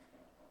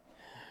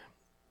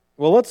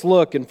Well, let's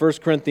look in 1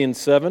 Corinthians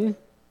 7,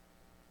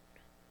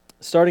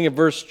 starting at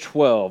verse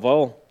 12.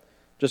 I'll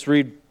just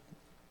read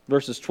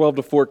verses 12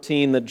 to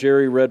 14 that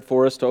Jerry read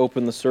for us to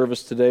open the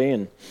service today,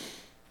 and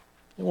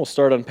we'll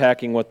start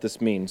unpacking what this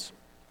means.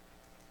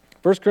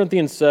 1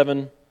 Corinthians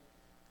 7,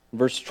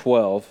 verse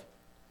 12.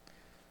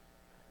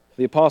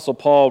 The Apostle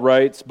Paul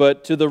writes,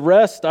 "But to the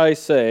rest I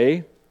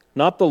say,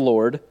 not the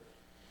Lord,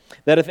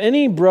 that if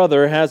any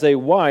brother has a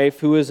wife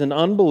who is an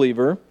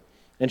unbeliever,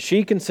 and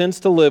she consents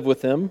to live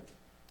with him,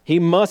 he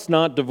must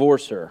not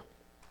divorce her.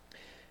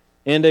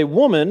 And a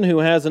woman who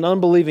has an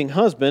unbelieving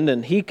husband,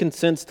 and he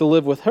consents to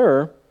live with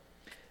her,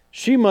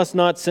 she must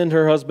not send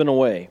her husband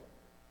away.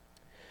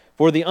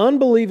 For the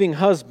unbelieving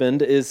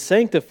husband is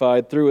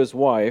sanctified through his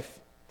wife,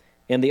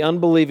 and the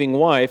unbelieving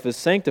wife is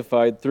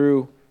sanctified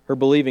through her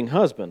believing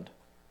husband.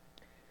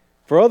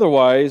 For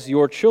otherwise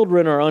your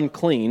children are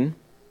unclean,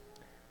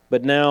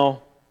 but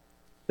now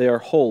they are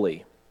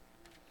holy."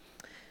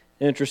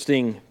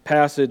 Interesting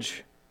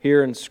passage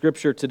here in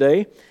Scripture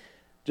today.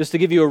 Just to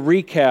give you a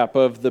recap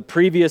of the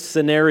previous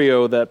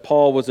scenario that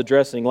Paul was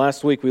addressing.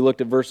 Last week we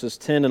looked at verses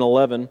 10 and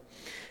 11.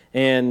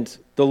 And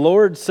the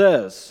Lord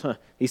says,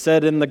 He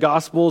said in the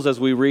Gospels as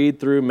we read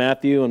through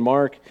Matthew and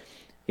Mark,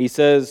 He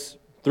says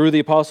through the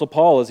Apostle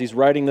Paul as he's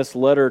writing this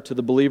letter to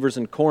the believers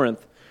in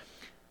Corinth,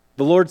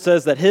 the Lord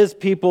says that His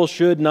people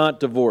should not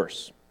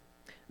divorce.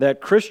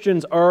 That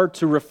Christians are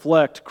to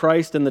reflect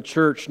Christ in the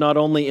church not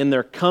only in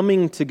their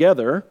coming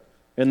together,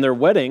 in their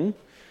wedding,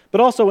 but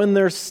also in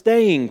their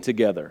staying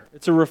together.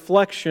 It's a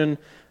reflection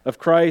of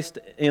Christ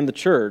and the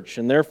church,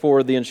 and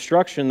therefore the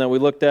instruction that we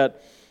looked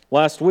at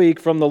last week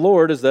from the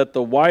Lord is that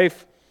the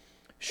wife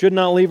should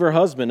not leave her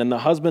husband, and the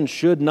husband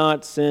should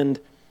not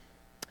send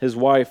his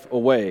wife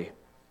away.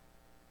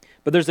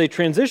 But there's a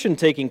transition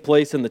taking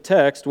place in the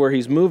text where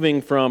he's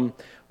moving from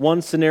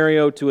one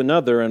scenario to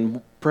another,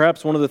 and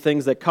perhaps one of the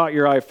things that caught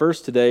your eye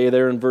first today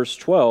there in verse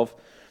 12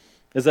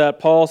 is that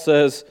Paul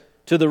says,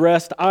 "To the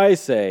rest I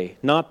say,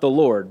 not the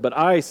Lord, but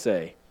I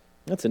say."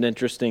 That's an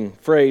interesting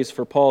phrase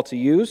for Paul to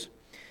use.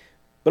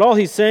 But all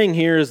he's saying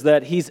here is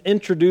that he's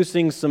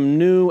introducing some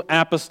new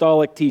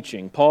apostolic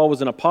teaching. Paul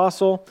was an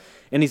apostle,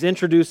 and he's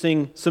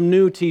introducing some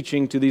new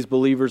teaching to these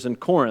believers in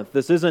Corinth.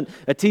 This isn't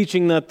a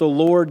teaching that the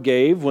Lord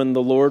gave when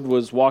the Lord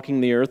was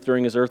walking the earth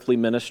during His earthly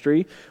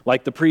ministry,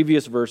 like the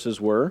previous verses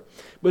were.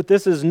 But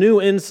this is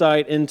new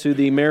insight into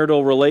the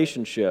marital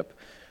relationship.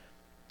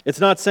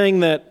 It's not saying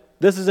that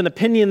this is an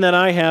opinion that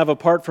I have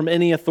apart from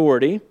any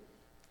authority.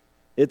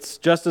 It's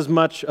just as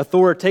much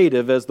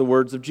authoritative as the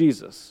words of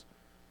Jesus.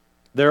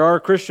 There are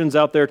Christians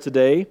out there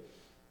today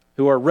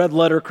who are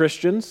red-letter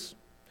Christians,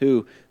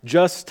 who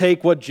just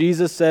take what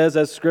Jesus says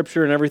as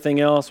Scripture and everything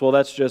else. Well,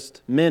 that's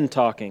just men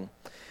talking.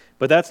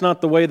 But that's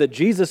not the way that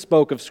Jesus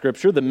spoke of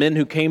Scripture, the men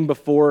who came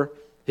before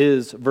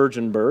His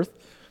virgin birth.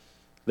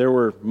 There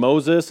were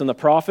Moses and the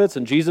prophets,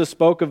 and Jesus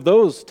spoke of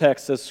those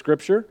texts as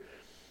Scripture.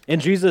 And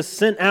Jesus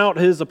sent out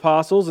His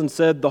apostles and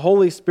said, the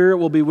Holy Spirit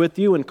will be with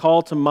you and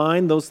call to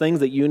mind those things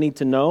that you need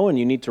to know and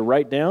you need to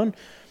write down.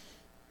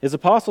 His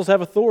apostles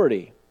have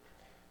authority.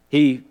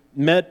 He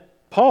met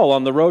Paul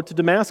on the road to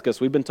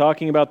Damascus. We've been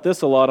talking about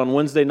this a lot on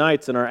Wednesday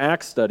nights in our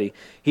Acts study.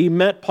 He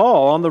met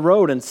Paul on the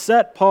road and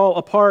set Paul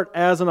apart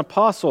as an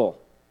apostle.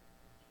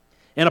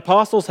 And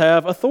apostles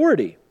have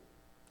authority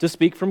to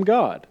speak from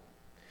God.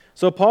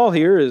 So Paul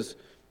here is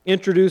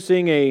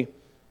introducing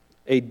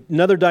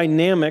another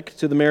dynamic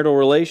to the marital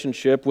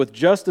relationship with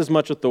just as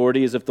much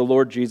authority as if the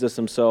Lord Jesus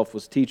Himself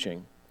was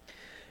teaching.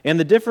 And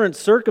the different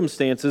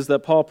circumstances that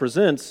Paul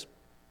presents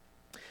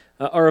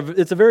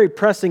it's a very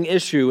pressing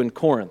issue in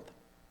Corinth.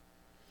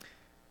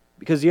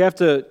 Because you have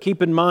to keep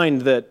in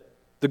mind that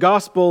the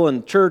gospel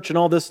and church and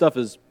all this stuff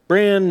is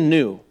brand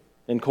new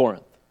in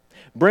Corinth.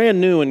 Brand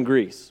new in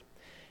Greece.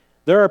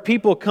 There are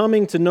people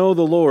coming to know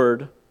the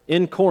Lord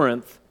in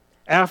Corinth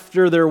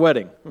after their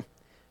wedding.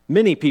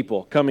 Many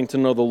people coming to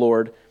know the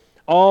Lord,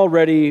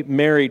 already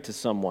married to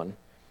someone.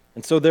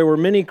 And so there were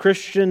many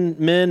Christian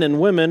men and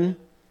women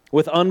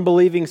with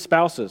unbelieving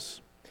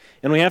spouses.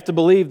 And we have to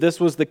believe this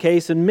was the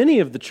case in many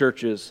of the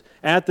churches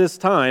at this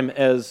time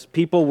as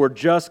people were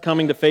just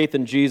coming to faith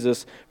in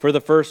Jesus for the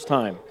first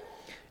time.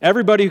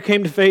 Everybody who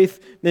came to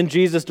faith in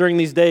Jesus during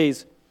these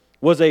days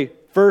was a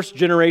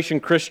first-generation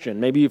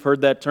Christian. Maybe you've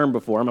heard that term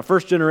before. I'm a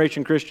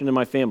first-generation Christian in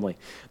my family.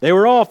 They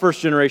were all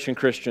first-generation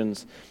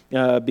Christians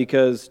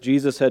because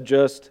Jesus had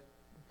just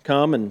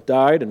come and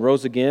died and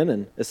rose again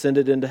and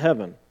ascended into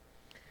heaven.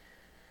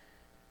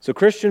 So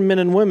Christian men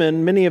and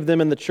women, many of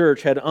them in the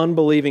church, had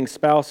unbelieving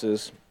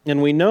spouses. And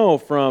we know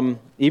from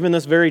even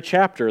this very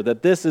chapter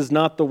that this is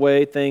not the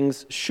way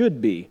things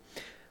should be.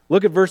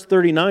 Look at verse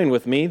 39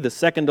 with me, the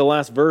second to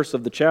last verse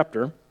of the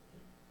chapter.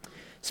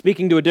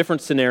 Speaking to a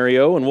different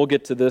scenario, and we'll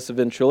get to this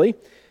eventually,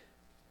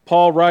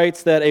 Paul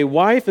writes that a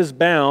wife is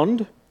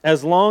bound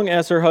as long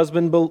as her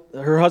husband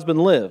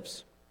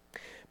lives.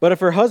 But if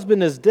her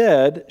husband is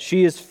dead,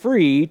 she is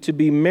free to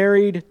be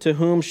married to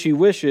whom she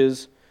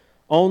wishes,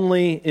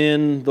 only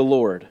in the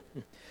Lord.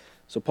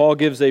 So Paul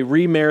gives a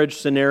remarriage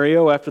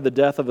scenario after the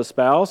death of a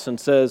spouse and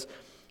says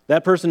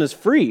that person is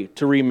free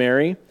to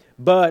remarry,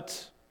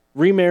 but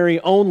remarry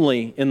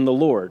only in the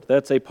Lord.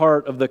 That's a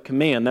part of the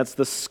command. That's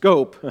the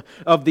scope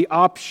of the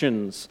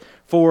options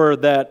for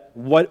that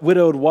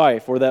widowed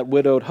wife or that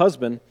widowed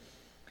husband.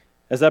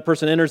 As that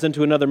person enters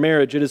into another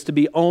marriage, it is to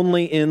be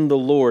only in the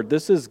Lord.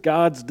 This is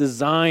God's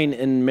design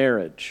in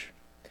marriage,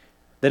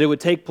 that it would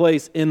take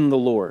place in the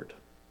Lord.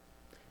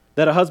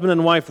 That a husband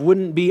and wife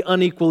wouldn't be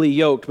unequally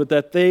yoked, but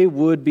that they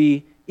would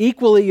be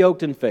equally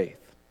yoked in faith.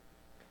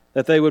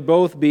 That they would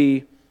both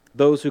be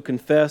those who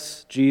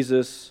confess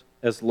Jesus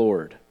as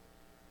Lord.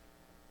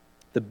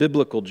 The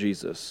biblical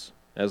Jesus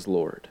as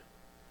Lord.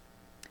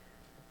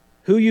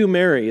 Who you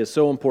marry is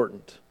so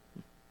important,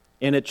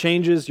 and it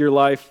changes your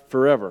life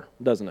forever,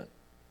 doesn't it?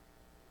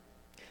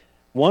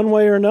 One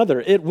way or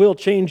another, it will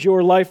change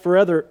your life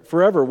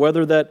forever,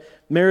 whether that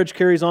marriage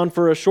carries on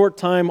for a short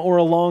time or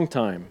a long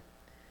time.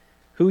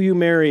 Who you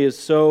marry is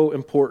so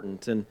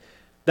important, and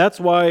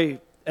that's why,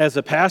 as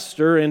a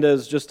pastor and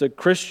as just a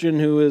Christian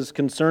who is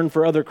concerned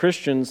for other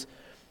Christians,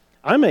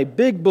 I'm a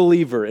big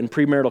believer in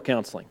premarital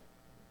counseling.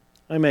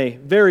 I'm a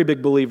very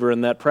big believer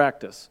in that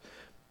practice.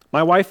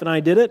 My wife and I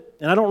did it,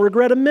 and I don't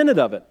regret a minute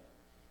of it.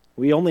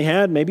 We only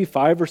had maybe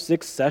 5 or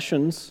 6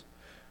 sessions,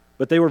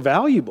 but they were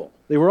valuable.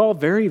 They were all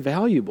very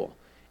valuable.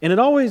 And it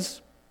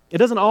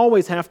doesn't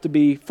always have to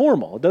be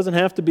formal. It doesn't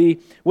have to be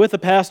with a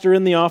pastor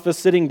in the office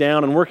sitting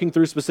down and working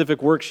through specific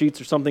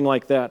worksheets or something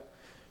like that.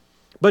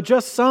 But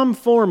just some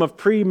form of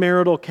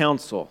premarital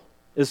counsel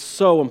is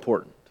so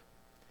important.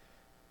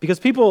 Because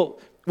people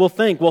will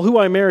think, well, who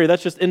I marry,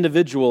 that's just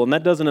individual, and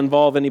that doesn't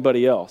involve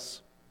anybody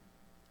else.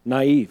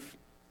 Naive.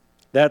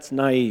 That's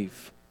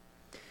naive.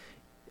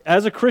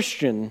 As a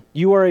Christian,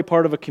 you are a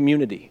part of a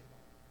community.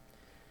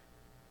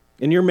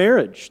 In your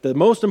marriage, the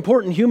most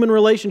important human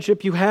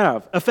relationship you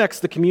have affects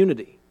the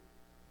community.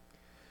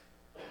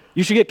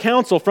 You should get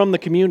counsel from the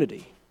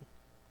community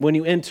when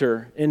you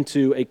enter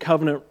into a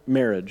covenant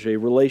marriage, a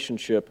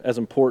relationship as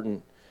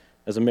important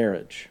as a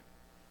marriage.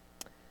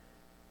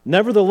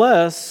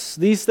 Nevertheless,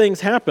 these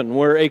things happen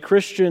where a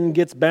Christian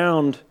gets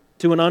bound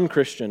to an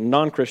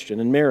non-Christian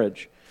in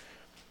marriage.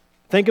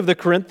 Think of the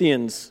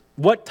Corinthians.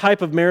 What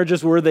type of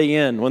marriages were they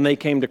in when they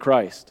came to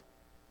Christ?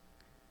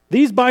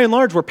 These, by and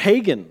large, were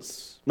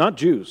pagans, not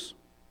Jews.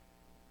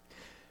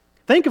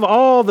 Think of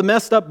all the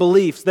messed up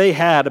beliefs they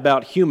had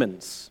about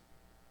humans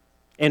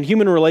and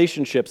human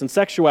relationships and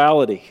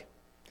sexuality.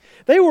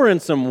 They were in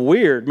some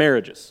weird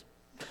marriages.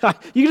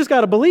 You just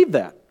got to believe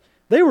that.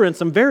 They were in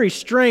some very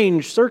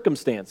strange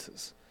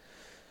circumstances.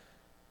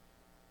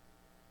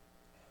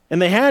 And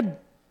they had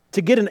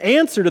to get an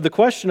answer to the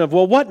question of,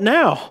 well, what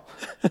now?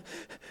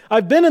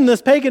 I've been in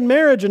this pagan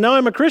marriage and now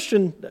I'm a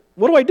Christian.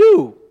 What do I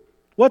do?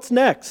 What's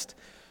next?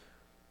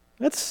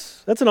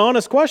 That's an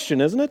honest question,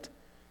 isn't it?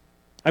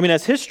 I mean,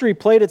 as history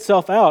played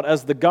itself out,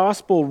 as the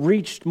gospel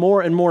reached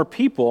more and more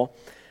people,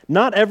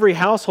 not every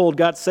household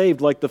got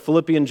saved like the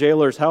Philippian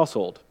jailer's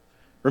household.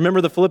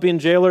 Remember the Philippian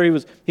jailer?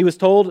 He was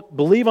told,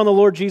 believe on the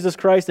Lord Jesus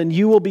Christ and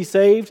you will be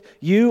saved,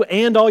 you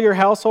and all your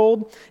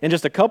household. And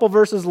just a couple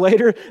verses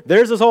later,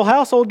 there's this whole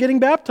household getting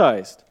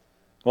baptized.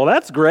 Well,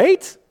 that's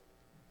great.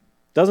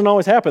 Doesn't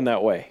always happen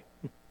that way.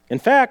 In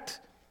fact,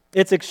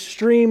 it's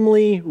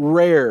extremely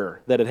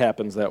rare that it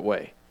happens that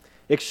way.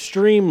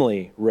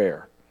 Extremely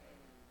rare.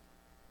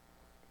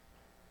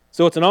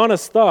 So it's an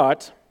honest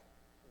thought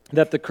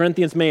that the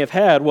Corinthians may have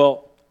had,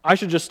 well, I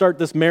should just start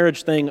this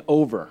marriage thing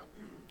over.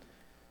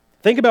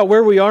 Think about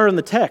where we are in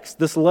the text,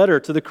 this letter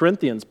to the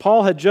Corinthians.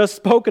 Paul had just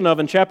spoken of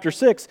in chapter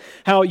 6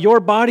 how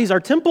your bodies are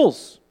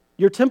temples.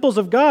 You're temples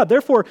of God.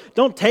 Therefore,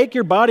 don't take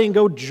your body and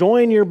go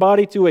join your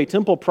body to a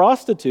temple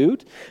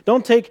prostitute.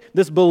 Don't take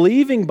this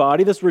believing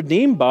body, this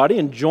redeemed body,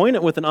 and join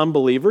it with an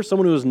unbeliever,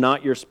 someone who is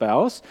not your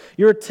spouse.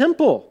 You're a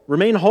temple.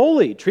 Remain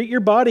holy. Treat your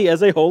body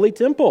as a holy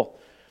temple.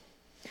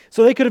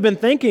 So they could have been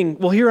thinking,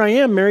 well, here I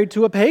am married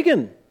to a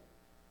pagan.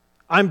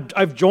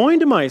 I've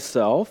joined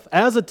myself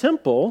as a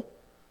temple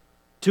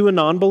to a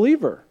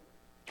non-believer.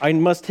 I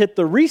must hit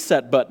the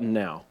reset button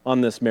now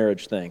on this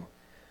marriage thing.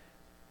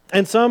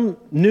 And some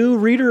new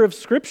reader of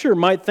Scripture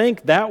might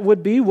think that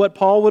would be what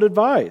Paul would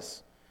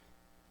advise.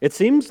 It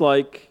seems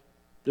like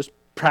just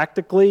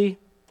practically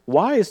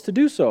wise to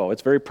do so.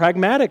 It's very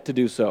pragmatic to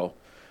do so.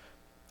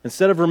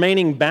 Instead of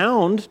remaining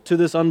bound to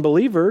this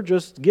unbeliever,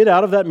 just get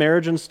out of that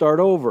marriage and start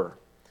over.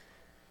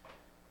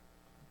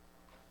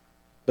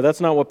 But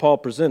that's not what Paul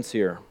presents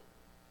here.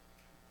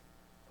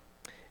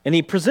 And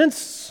he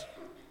presents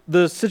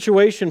the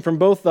situation from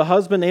both the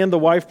husband and the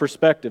wife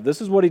perspective.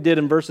 This is what he did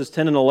in verses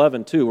 10 and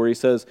 11 too, where he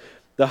says,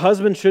 the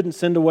husband shouldn't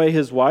send away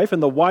his wife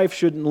and the wife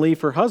shouldn't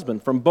leave her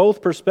husband, from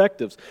both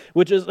perspectives,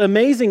 which is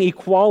amazing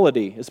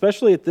equality,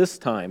 especially at this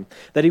time,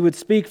 that he would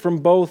speak from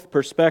both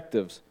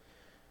perspectives.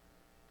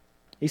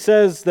 He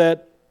says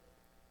that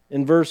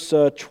in verse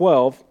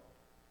 12,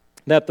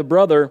 that the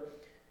brother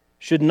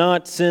should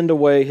not send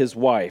away his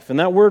wife. And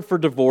that word for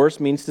divorce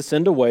means to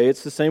send away.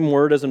 It's the same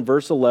word as in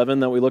verse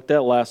 11 that we looked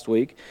at last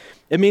week.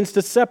 It means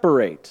to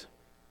separate.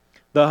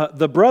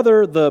 The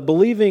brother, the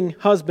believing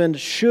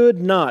husband,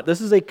 should not. This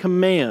is a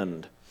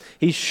command.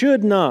 He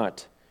should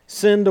not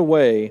send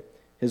away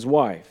his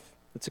wife.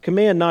 It's a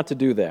command not to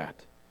do that.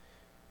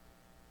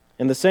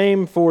 And the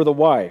same for the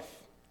wife.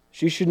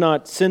 She should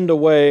not send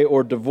away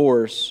or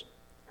divorce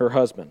her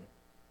husband.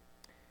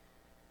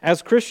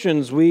 As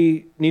Christians,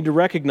 we need to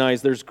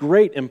recognize there's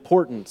great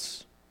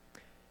importance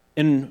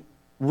in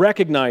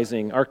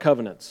recognizing our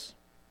covenants,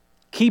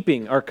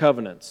 keeping our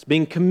covenants,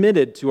 being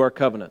committed to our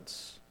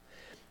covenants.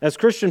 As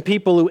Christian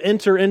people who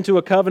enter into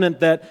a covenant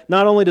that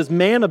not only does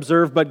man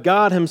observe, but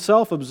God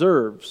himself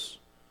observes,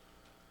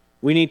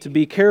 we need to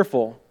be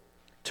careful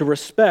to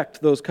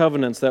respect those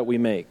covenants that we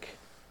make.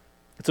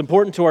 It's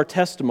important to our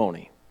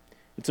testimony.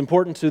 It's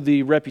important to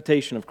the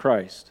reputation of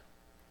Christ.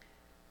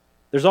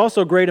 There's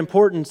also great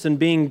importance in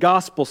being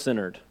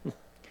gospel-centered.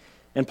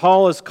 And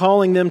Paul is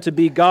calling them to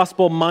be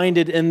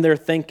gospel-minded in their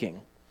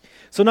thinking.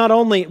 So not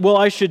only,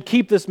 I should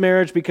keep this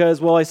marriage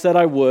because, I said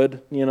I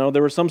would.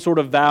 There were some sort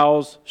of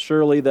vows,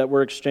 surely, that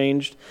were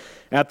exchanged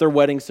at their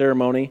wedding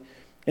ceremony.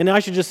 And I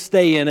should just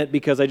stay in it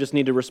because I just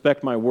need to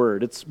respect my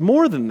word. It's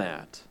more than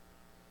that.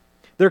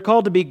 They're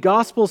called to be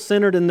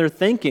gospel-centered in their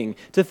thinking,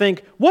 to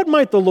think, what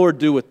might the Lord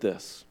do with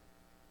this?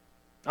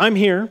 I'm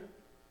here,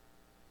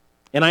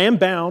 and I am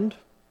bound,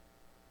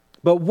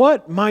 but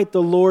what might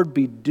the Lord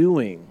be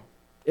doing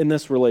in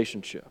this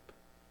relationship?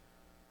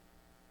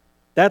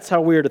 That's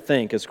how we are to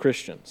think as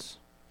Christians.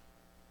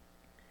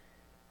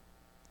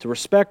 To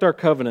respect our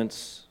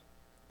covenants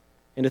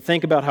and to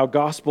think about how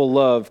gospel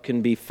love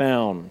can be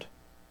found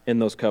in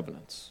those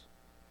covenants.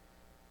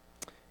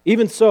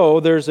 Even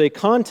so, there's a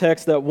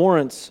context that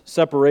warrants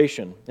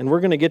separation, and we're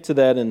going to get to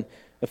that in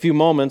a few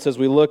moments as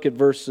we look at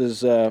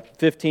verses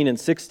 15 and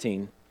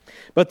 16.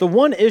 But the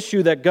one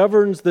issue that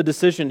governs the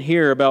decision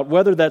here about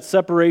whether that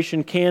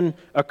separation can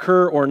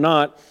occur or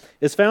not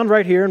is found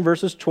right here in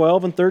verses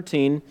 12 and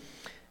 13,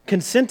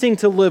 consenting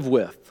to live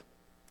with.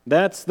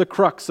 That's the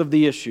crux of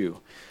the issue.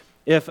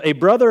 If a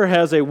brother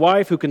has a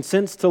wife who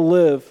consents to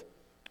live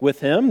with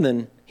him,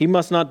 then he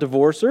must not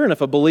divorce her. And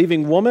if a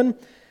believing woman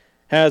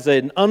has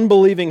an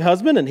unbelieving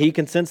husband and he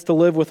consents to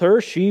live with her,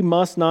 she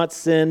must not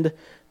send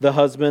the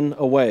husband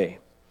away.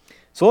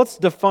 So let's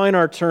define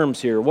our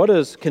terms here. What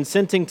does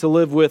consenting to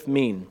live with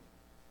mean?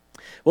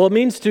 Well, it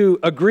means to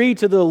agree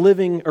to the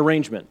living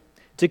arrangement,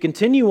 to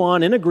continue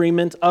on in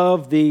agreement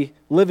of the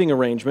living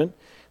arrangement,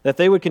 that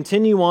they would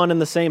continue on in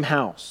the same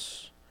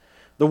house.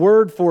 The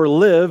word for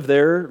live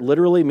there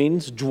literally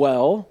means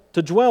dwell,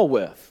 to dwell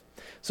with.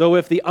 So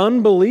if the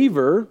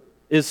unbeliever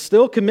is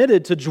still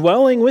committed to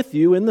dwelling with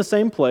you in the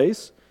same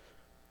place,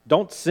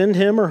 don't send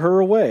him or her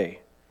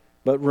away,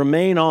 but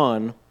remain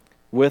on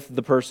with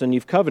the person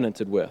you've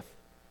covenanted with.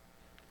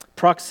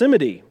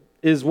 Proximity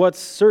is what's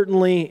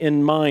certainly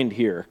in mind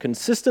here.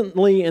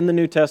 Consistently in the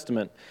New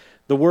Testament,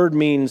 the word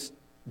means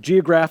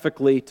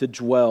geographically to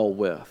dwell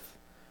with.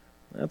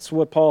 That's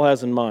what Paul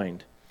has in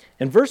mind.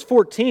 And verse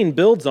 14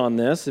 builds on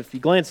this. If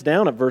you glance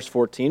down at verse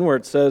 14, where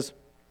it says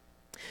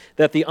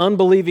that the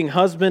unbelieving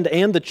husband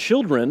and the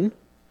children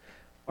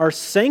are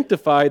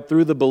sanctified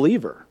through the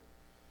believer.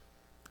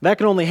 That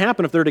can only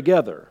happen if they're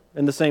together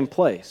in the same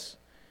place,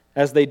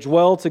 as they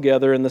dwell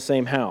together in the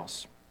same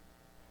house.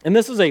 And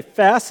this is a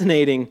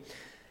fascinating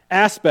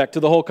aspect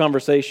to the whole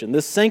conversation.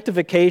 This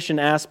sanctification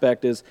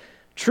aspect is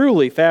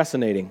truly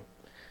fascinating.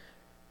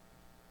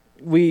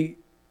 We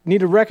need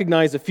to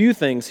recognize a few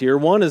things here.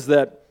 One is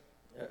that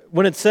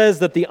when it says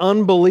that the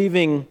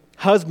unbelieving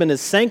husband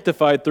is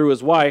sanctified through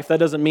his wife, that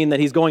doesn't mean that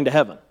he's going to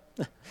heaven.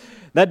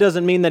 That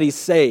doesn't mean that he's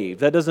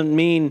saved. That doesn't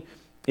mean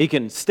he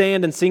can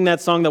stand and sing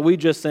that song that we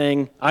just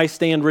sang, I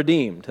stand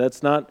redeemed.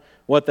 That's not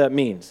what that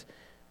means.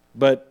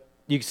 But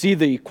you see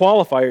the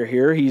qualifier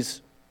here.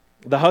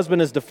 The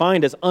husband is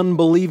defined as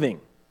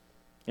unbelieving.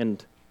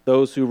 And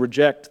those who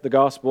reject the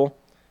gospel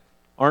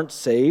aren't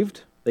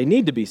saved. They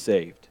need to be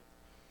saved.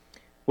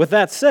 With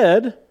that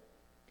said,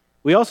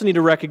 we also need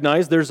to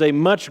recognize there's a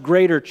much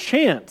greater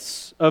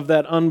chance of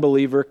that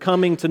unbeliever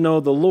coming to know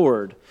the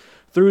Lord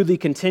through the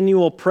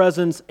continual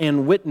presence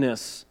and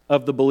witness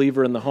of the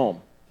believer in the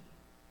home.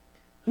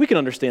 We can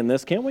understand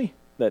this, can't we?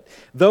 That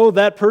though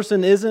that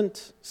person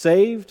isn't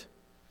saved,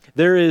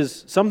 there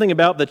is something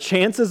about the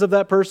chances of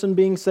that person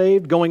being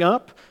saved going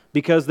up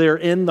because they're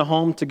in the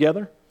home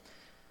together.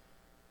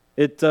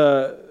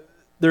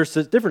 There's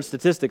different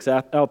statistics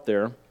out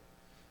there.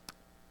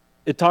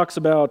 It talks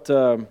about,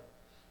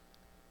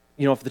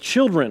 if the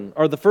children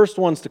are the first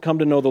ones to come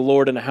to know the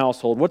Lord in a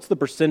household, what's the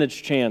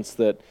percentage chance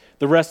that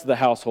the rest of the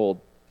household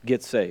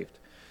gets saved?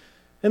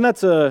 And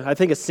that's, I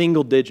think, a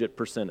single-digit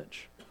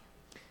percentage.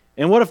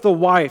 And what if the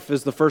wife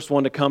is the first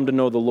one to come to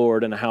know the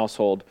Lord in a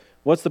household?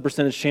 What's the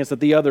percentage chance that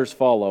the others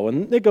follow?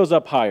 And it goes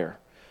up higher.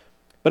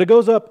 But it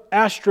goes up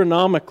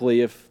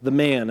astronomically if the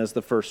man is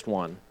the first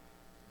one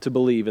to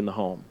believe in the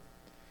home.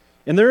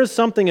 And there is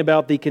something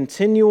about the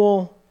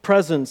continual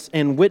presence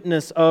and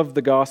witness of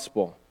the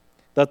gospel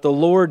that the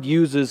Lord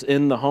uses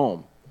in the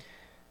home.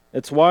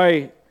 It's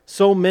why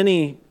so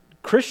many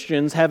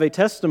Christians have a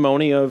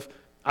testimony of,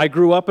 I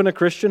grew up in a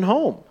Christian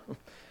home.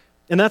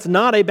 And that's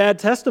not a bad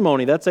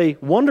testimony. That's a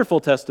wonderful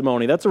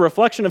testimony. That's a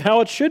reflection of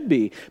how it should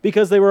be,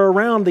 because they were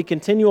around the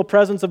continual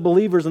presence of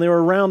believers and they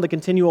were around the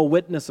continual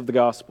witness of the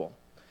gospel.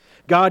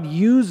 God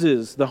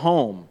uses the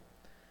home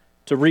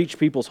to reach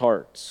people's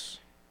hearts.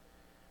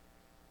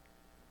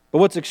 But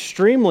what's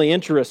extremely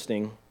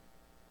interesting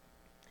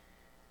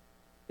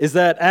is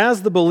that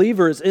as the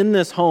believer is in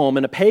this home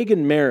in a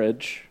pagan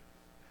marriage,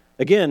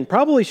 again,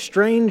 probably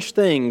strange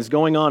things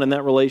going on in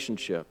that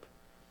relationship,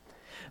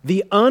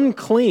 the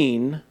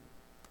unclean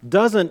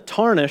doesn't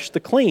tarnish the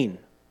clean.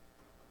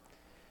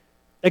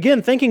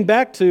 Again, thinking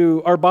back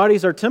to our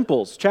bodies, our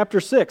temples, chapter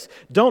 6,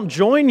 don't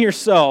join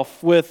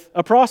yourself with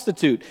a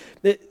prostitute.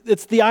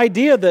 It's the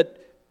idea that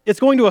it's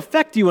going to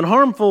affect you in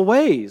harmful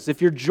ways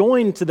if you're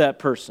joined to that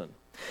person.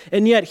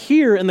 And yet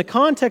here, in the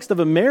context of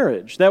a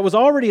marriage that was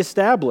already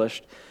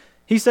established,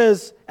 he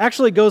says,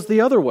 actually it goes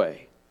the other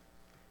way.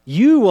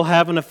 You will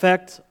have an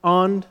effect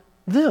on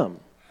them.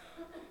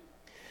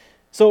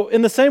 So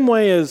in the same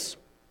way as,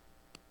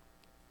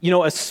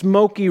 a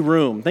smoky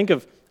room. Think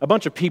of a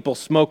bunch of people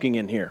smoking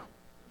in here.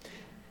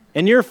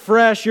 And you're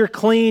fresh, you're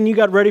clean, you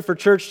got ready for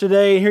church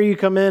today, and here you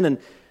come in and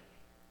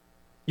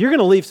you're going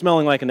to leave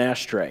smelling like an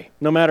ashtray,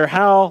 no matter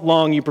how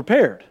long you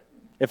prepared,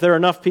 if there are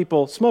enough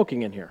people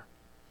smoking in here.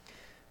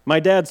 My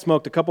dad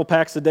smoked a couple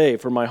packs a day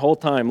for my whole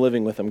time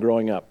living with him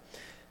growing up.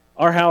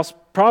 Our house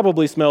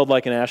probably smelled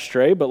like an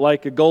ashtray, but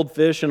like a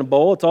goldfish in a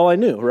bowl, it's all I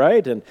knew,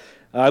 right? And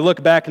I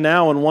look back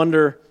now and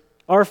wonder,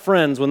 our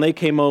friends, when they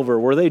came over,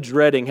 were they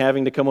dreading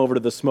having to come over to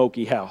the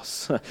smoky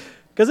house?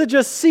 Because it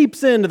just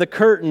seeps into the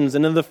curtains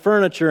and into the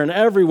furniture and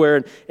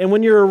everywhere. And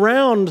when you're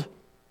around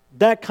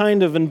that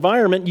kind of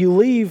environment, you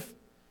leave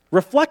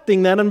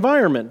reflecting that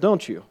environment,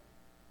 don't you?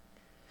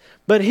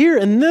 But here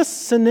in this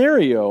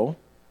scenario,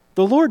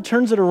 the Lord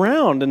turns it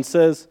around and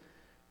says,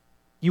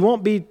 you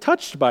won't be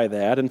touched by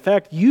that. In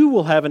fact, you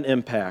will have an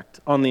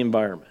impact on the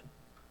environment.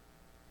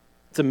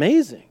 It's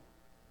amazing.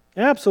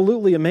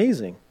 Absolutely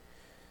amazing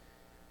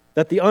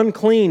that the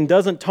unclean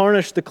doesn't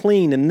tarnish the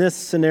clean in this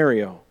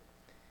scenario,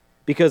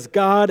 because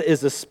God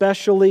is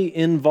especially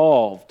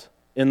involved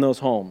in those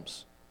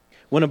homes.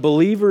 When a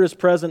believer is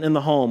present in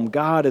the home,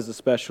 God is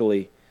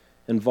especially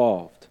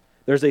involved.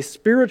 There's a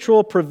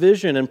spiritual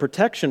provision and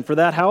protection for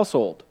that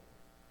household.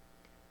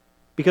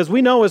 Because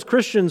we know as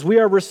Christians, we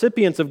are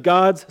recipients of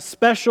God's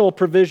special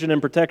provision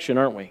and protection,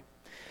 aren't we?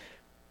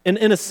 And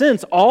in a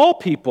sense, all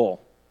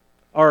people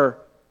are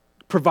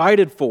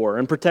provided for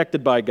and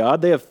protected by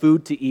God. They have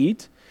food to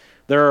eat.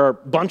 There are a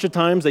bunch of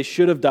times they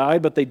should have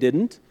died, but they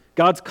didn't.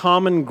 God's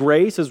common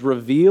grace is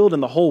revealed in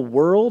the whole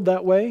world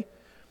that way.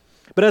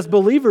 But as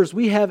believers,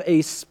 we have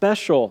a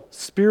special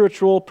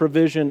spiritual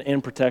provision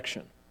and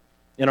protection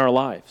in our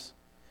lives.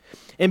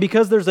 And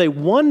because there's a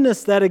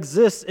oneness that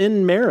exists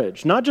in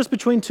marriage, not just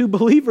between two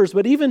believers,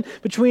 but even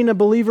between a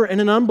believer and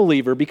an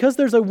unbeliever, because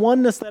there's a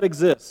oneness that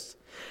exists,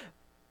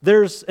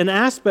 there's an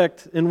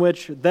aspect in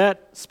which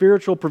that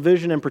spiritual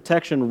provision and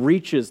protection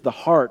reaches the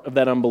heart of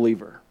that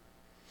unbeliever,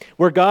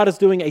 where God is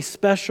doing a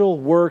special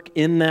work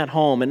in that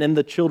home and in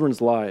the children's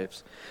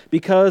lives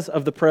because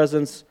of the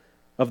presence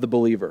of the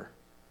believer.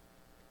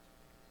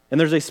 And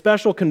there's a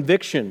special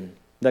conviction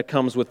that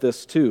comes with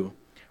this too.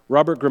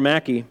 Robert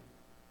Gramacki,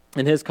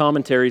 in his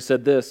commentary,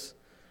 said this: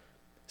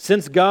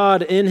 since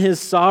God in His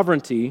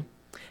sovereignty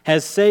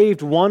has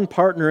saved one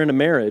partner in a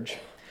marriage,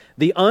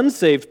 the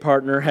unsaved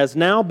partner has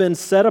now been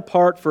set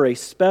apart for a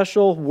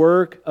special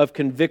work of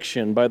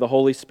conviction by the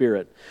Holy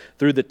Spirit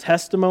through the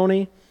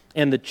testimony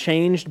and the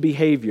changed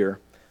behavior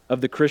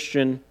of the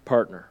Christian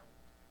partner.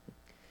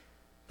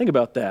 Think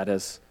about that,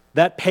 as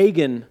that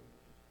pagan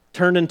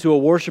turned into a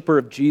worshiper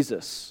of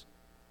Jesus.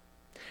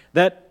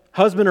 That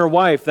husband or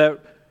wife that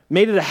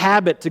made it a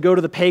habit to go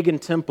to the pagan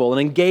temple and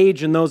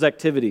engage in those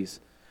activities,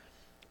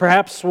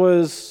 perhaps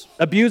was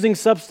abusing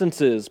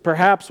substances,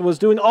 perhaps was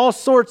doing all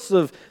sorts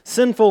of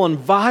sinful and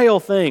vile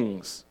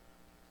things.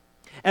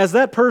 As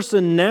that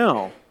person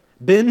now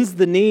bends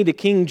the knee to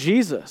King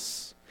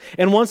Jesus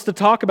and wants to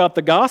talk about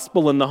the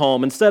gospel in the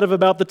home instead of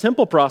about the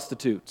temple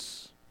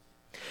prostitutes,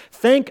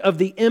 think of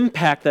the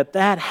impact that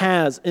that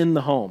has in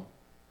the home.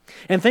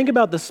 And think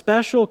about the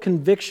special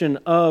conviction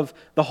of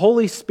the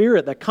Holy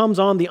Spirit that comes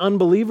on the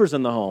unbelievers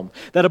in the home,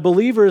 that a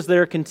believer is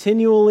there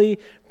continually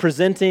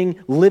presenting,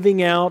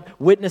 living out,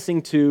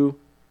 witnessing to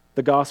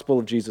the gospel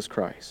of Jesus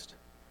Christ.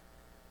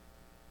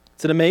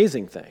 It's an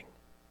amazing thing.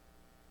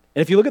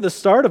 And if you look at the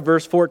start of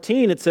verse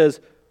 14, it says,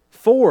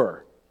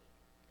 for.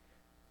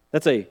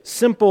 That's a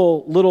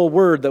simple little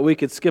word that we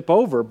could skip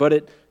over, but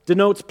it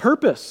denotes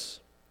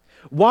purpose.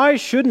 Why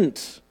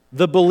shouldn't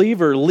the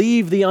believer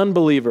leave the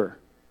unbeliever?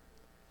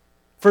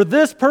 For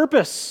this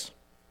purpose.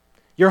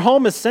 Your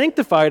home is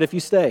sanctified if you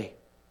stay.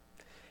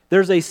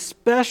 There's a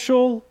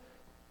special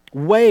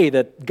way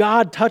that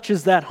God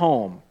touches that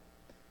home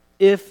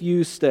if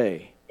you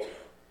stay.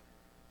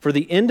 For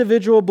the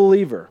individual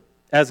believer,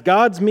 as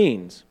God's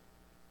means,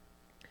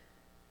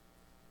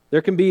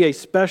 there can be a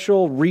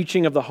special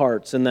reaching of the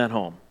hearts in that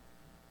home.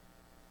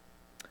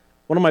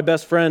 One of my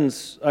best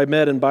friends I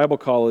met in Bible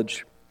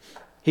college,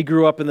 he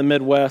grew up in the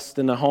Midwest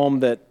in a home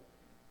that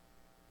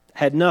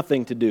had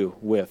nothing to do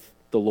with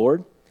the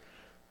Lord.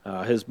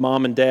 His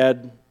mom and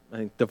dad, I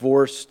think,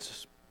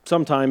 divorced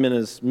sometime in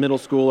his middle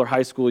school or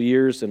high school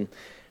years, and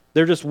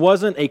there just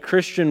wasn't a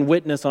Christian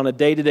witness on a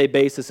day-to-day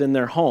basis in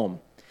their home.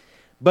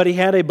 But he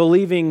had a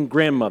believing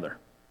grandmother.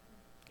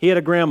 He had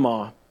a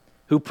grandma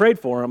who prayed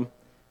for him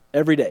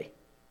every day.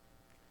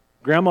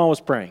 Grandma was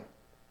praying.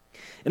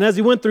 And as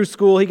he went through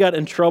school, he got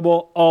in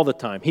trouble all the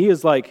time. He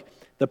is like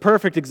the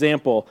perfect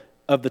example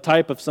of the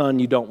type of son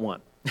you don't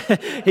want.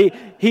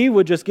 He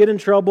would just get in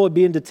trouble,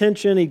 be in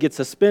detention, he'd get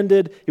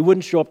suspended, he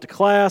wouldn't show up to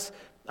class.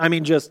 I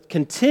mean, just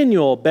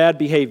continual bad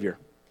behavior.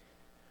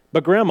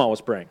 But Grandma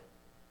was praying.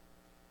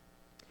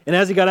 And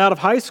as he got out of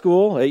high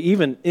school,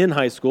 even in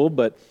high school,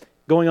 but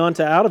going on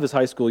to out of his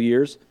high school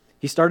years,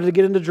 he started to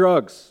get into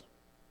drugs,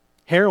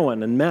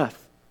 heroin and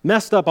meth,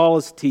 messed up all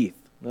his teeth.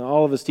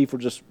 All of his teeth were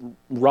just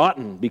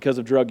rotten because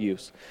of drug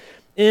use.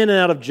 In and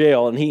out of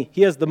jail, and he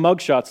has the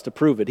mugshots to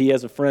prove it. He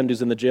has a friend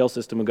who's in the jail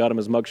system who got him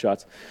his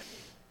mugshots.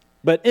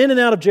 But in and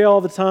out of jail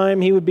all the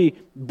time, he would be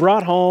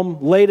brought home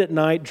late at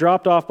night,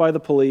 dropped off by the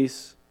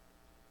police.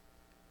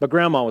 But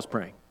Grandma was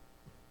praying.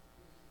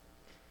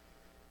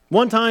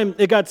 One time,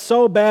 it got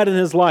so bad in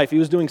his life, he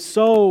was doing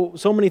so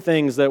many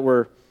things that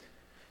were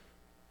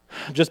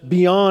just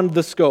beyond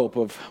the scope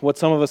of what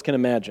some of us can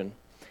imagine.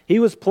 He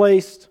was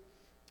placed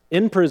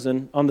in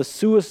prison on the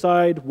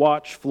suicide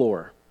watch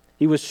floor.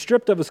 He was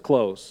stripped of his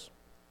clothes,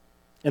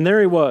 and there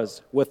he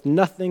was with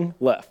nothing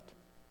left.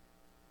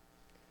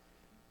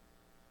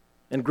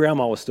 And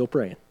Grandma was still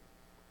praying.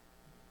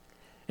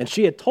 And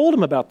she had told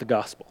him about the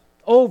gospel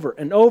over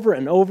and over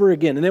and over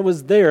again, and it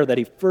was there that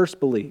he first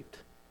believed.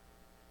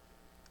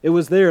 It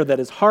was there that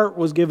his heart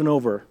was given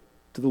over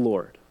to the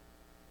Lord.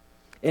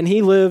 And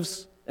he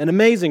lives an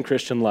amazing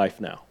Christian life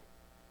now,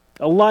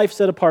 a life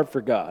set apart for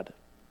God.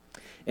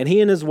 And he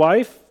and his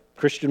wife,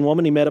 Christian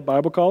woman he met at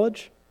Bible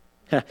college,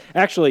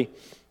 actually,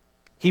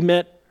 he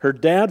met her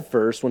dad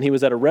first when he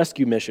was at a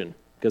rescue mission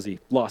because he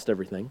lost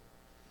everything.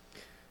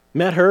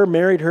 Met her,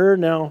 married her,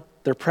 now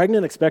they're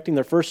pregnant, expecting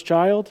their first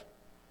child.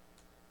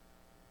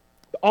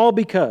 All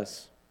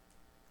because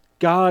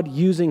God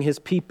using his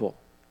people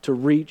to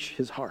reach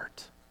his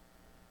heart.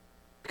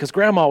 Because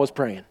Grandma was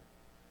praying.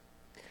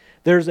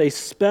 There's a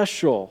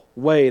special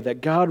way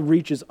that God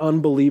reaches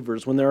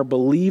unbelievers when there are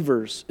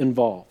believers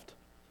involved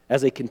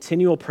as a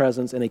continual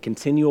presence and a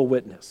continual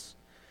witness.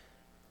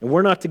 And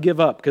we're not to give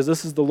up because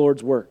this is the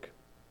Lord's work.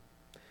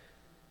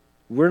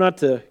 We're not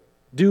to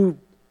do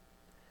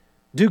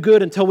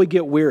good until we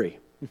get weary.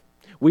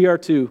 We are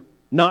to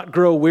not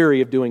grow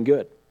weary of doing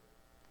good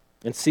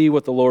and see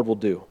what the Lord will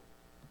do.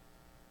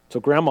 So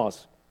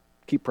grandmas,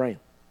 keep praying.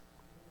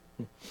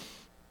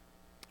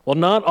 Well,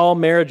 not all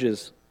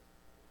marriages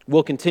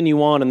will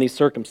continue on in these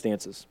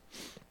circumstances.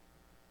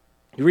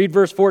 You read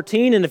verse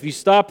 14, and if you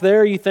stop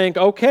there, you think,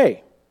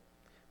 okay,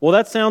 well,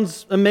 that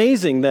sounds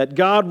amazing that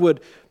God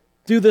would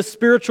do this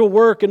spiritual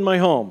work in my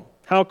home.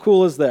 How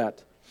cool is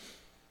that?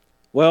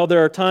 Well,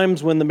 there are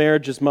times when the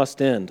marriages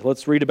must end.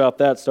 Let's read about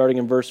that starting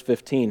in verse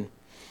 15.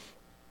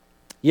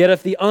 Yet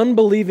if the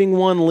unbelieving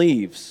one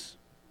leaves,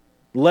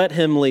 let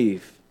him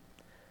leave.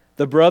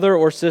 The brother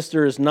or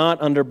sister is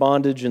not under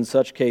bondage in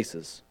such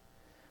cases,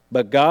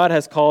 but God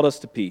has called us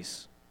to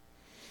peace.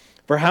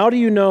 For how do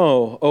you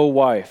know, O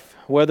wife,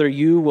 whether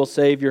you will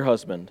save your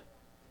husband?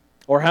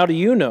 Or how do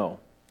you know,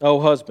 O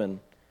husband,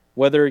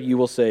 whether you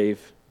will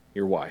save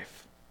your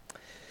wife?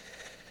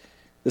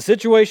 The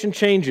situation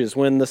changes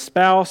when the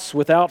spouse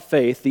without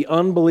faith, the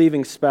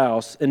unbelieving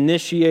spouse,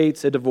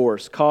 initiates a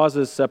divorce,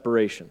 causes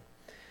separation.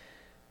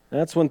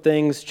 That's when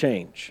things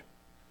change.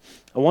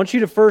 I want you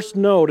to first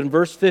note in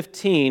verse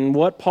 15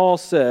 what Paul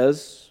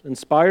says,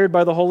 inspired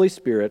by the Holy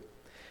Spirit,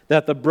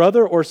 that the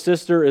brother or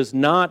sister is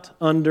not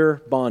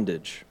under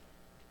bondage.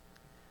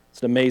 It's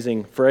an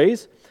amazing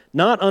phrase.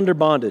 Not under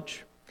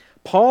bondage.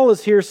 Paul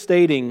is here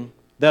stating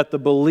that the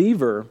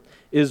believer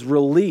is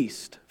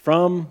released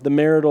from the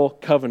marital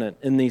covenant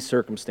in these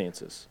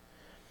circumstances.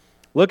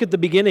 Look at the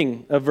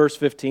beginning of verse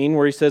 15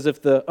 where he says,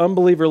 if the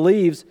unbeliever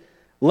leaves,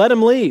 let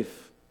him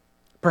leave.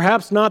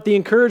 Perhaps not the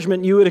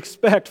encouragement you would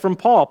expect from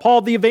Paul.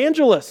 Paul the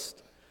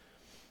evangelist.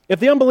 If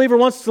the unbeliever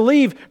wants to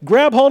leave,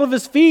 grab hold of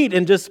his feet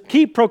and just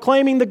keep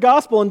proclaiming the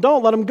gospel and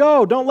don't let him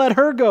go. Don't let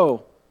her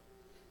go.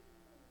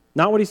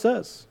 Not what he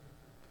says.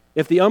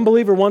 If the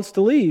unbeliever wants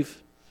to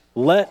leave,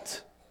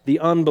 let the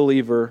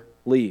unbeliever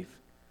leave.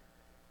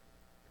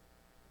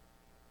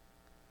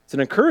 It's an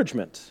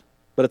encouragement,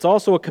 but it's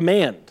also a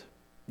command.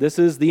 This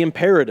is the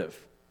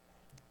imperative.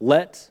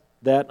 Let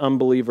that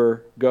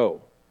unbeliever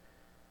go.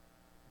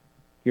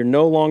 You're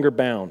no longer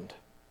bound.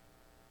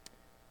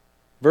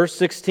 Verse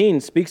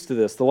 16 speaks to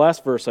this, the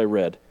last verse I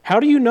read. How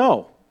do you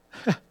know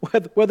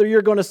whether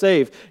you're going to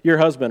save your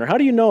husband? Or how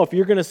do you know if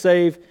you're going to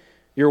save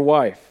your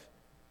wife?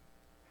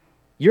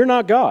 You're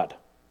not God.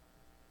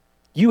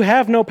 You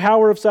have no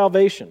power of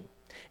salvation.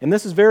 And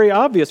this is very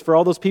obvious for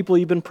all those people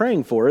you've been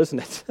praying for, isn't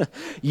it?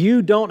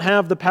 You don't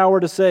have the power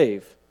to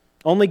save.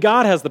 Only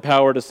God has the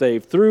power to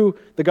save through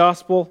the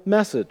gospel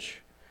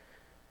message.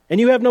 And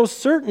you have no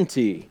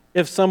certainty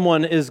if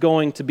someone is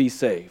going to be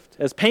saved.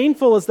 As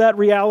painful as that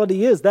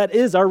reality is, that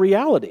is our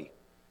reality.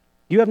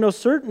 You have no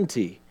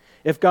certainty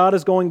if God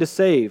is going to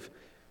save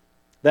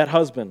that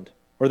husband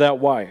or that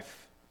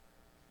wife.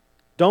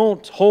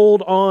 Don't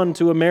hold on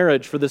to a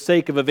marriage for the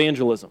sake of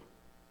evangelism.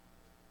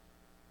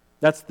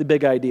 That's the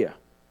big idea.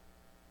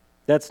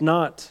 That's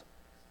not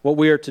what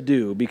we are to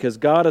do, because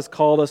God has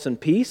called us in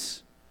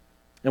peace,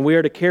 and we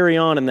are to carry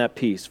on in that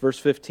peace. Verse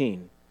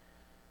 15.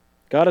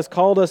 God has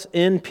called us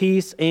in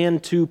peace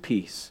and to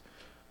peace.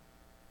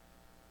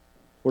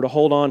 We're to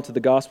hold on to the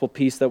gospel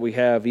peace that we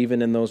have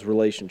even in those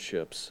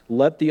relationships.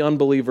 Let the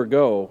unbeliever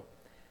go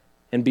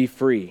and be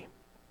free.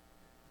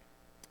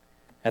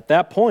 At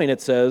that point,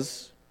 it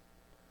says,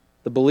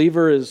 the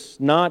believer is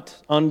not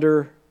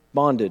under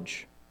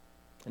bondage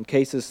in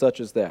cases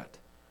such as that.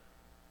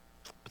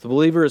 But the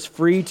believer is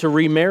free to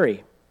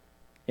remarry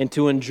and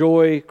to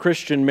enjoy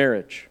Christian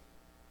marriage.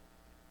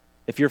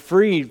 If you're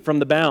free from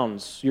the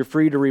bounds, you're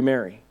free to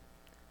remarry,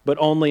 but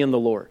only in the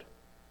Lord.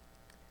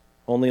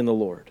 Only in the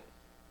Lord.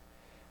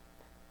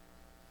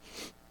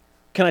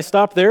 Can I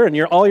stop there and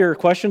all your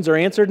questions are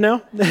answered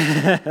now?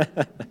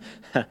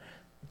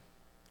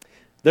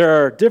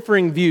 There are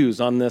differing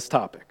views on this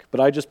topic, but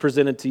I just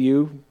presented to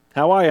you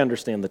how I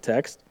understand the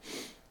text.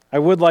 I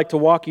would like to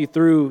walk you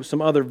through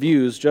some other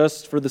views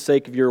just for the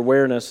sake of your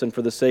awareness and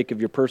for the sake of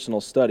your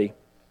personal study.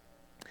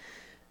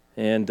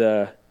 And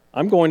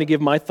I'm going to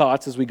give my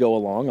thoughts as we go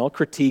along. I'll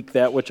critique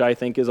that which I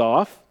think is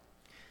off.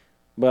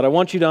 But I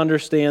want you to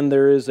understand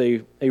there is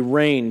a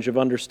range of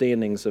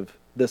understandings of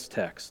this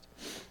text.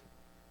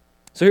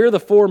 So here are the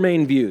four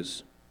main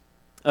views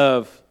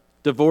of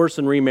divorce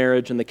and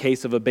remarriage in the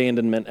case of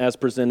abandonment as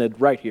presented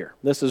right here.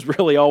 This is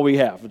really all we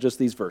have, just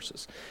these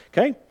verses.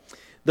 Okay?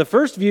 The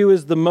first view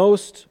is the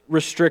most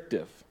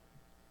restrictive.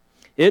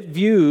 It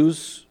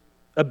views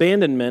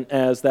abandonment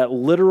as that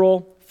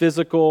literal,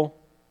 physical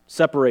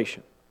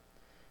separation,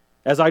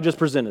 as I just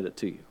presented it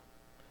to you.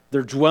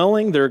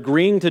 They're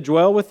agreeing to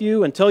dwell with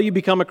you until you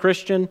become a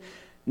Christian.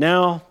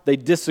 Now they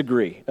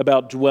disagree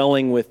about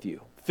dwelling with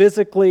you.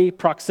 Physically,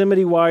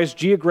 proximity-wise,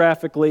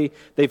 geographically,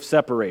 they've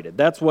separated.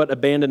 That's what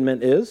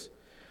abandonment is.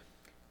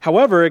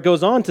 However, it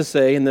goes on to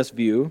say in this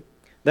view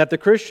that the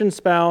Christian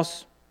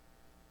spouse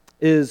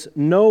is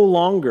no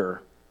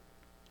longer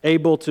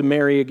able to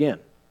marry again.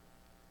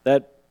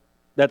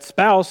 That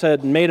spouse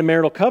had made a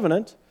marital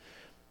covenant,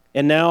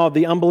 and now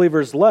the unbeliever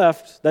is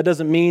left. That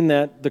doesn't mean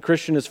that the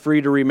Christian is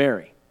free to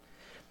remarry.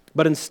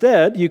 But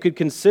instead, you could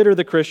consider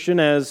the Christian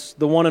as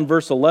the one in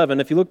verse 11.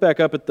 If you look back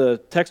up at the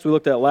text we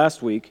looked at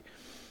last week,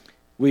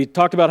 we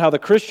talked about how the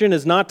Christian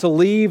is not to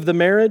leave the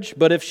marriage,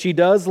 but if she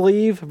does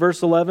leave,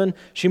 verse 11,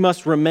 she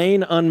must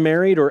remain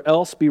unmarried or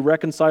else be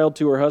reconciled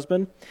to her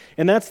husband.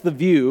 And that's the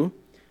view,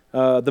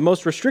 the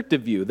most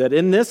restrictive view, that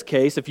in this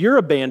case, if you're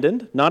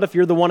abandoned, not if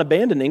you're the one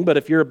abandoning, but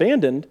if you're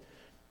abandoned,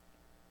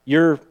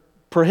 you're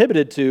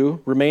prohibited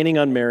to remaining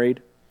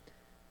unmarried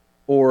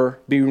or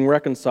being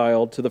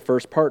reconciled to the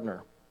first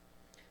partner.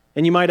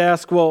 And you might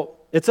ask, well,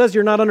 it says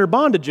you're not under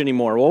bondage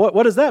anymore. Well,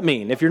 what does that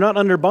mean? If you're not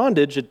under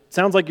bondage, it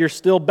sounds like you're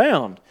still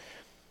bound.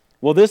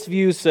 Well, this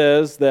view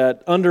says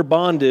that under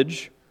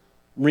bondage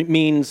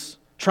means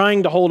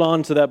trying to hold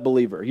on to that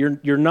believer.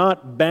 You're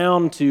not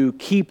bound to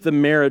keep the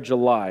marriage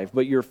alive,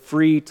 but you're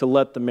free to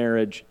let the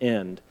marriage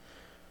end.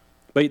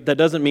 But that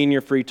doesn't mean you're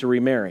free to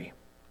remarry.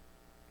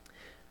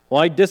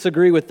 Well, I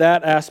disagree with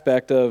that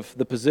aspect of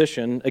the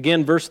position.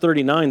 Again, verse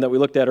 39 that we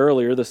looked at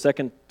earlier, the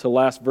second to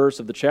last verse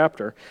of the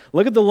chapter.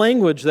 Look at the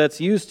language that's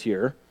used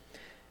here.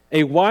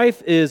 A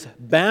wife is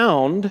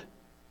bound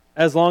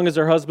as long as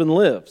her husband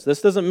lives.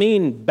 This doesn't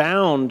mean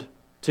bound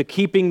to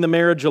keeping the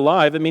marriage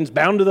alive. It means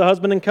bound to the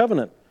husband in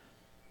covenant.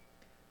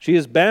 She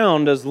is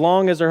bound as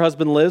long as her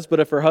husband lives, but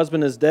if her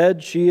husband is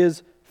dead, she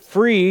is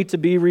free to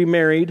be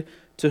remarried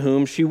to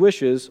whom she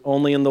wishes,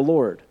 only in the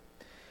Lord.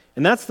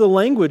 And that's the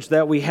language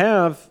that we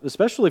have,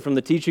 especially from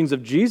the teachings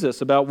of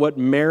Jesus, about what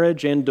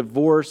marriage and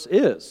divorce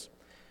is.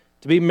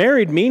 To be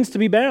married means to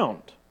be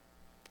bound.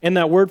 And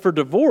that word for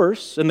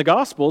divorce in the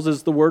Gospels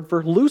is the word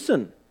for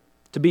loosen,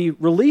 to be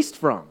released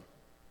from.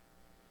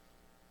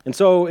 And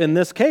so in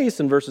this case,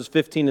 in verses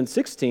 15 and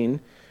 16,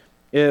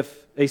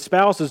 if a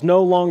spouse is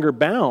no longer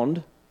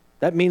bound,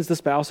 that means the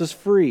spouse is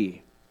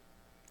free.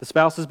 The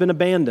spouse has been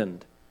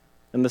abandoned,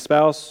 and the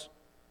spouse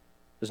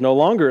is no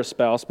longer a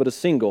spouse, but a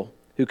single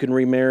who can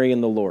remarry in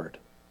the Lord.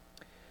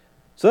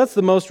 So that's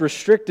the most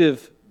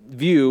restrictive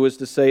view, is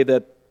to say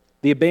that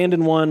the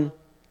abandoned one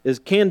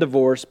can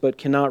divorce but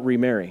cannot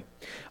remarry.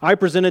 I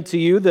presented to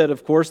you that,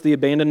 of course, the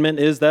abandonment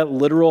is that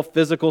literal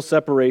physical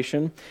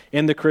separation,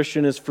 and the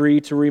Christian is free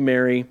to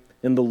remarry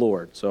in the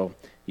Lord. So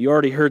you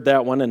already heard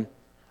that one, and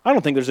I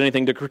don't think there's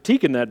anything to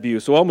critique in that view,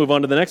 so I'll move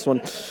on to the next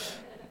one.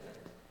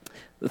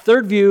 The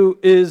third view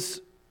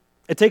is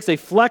it takes a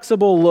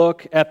flexible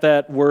look at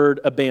that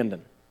word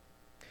abandon.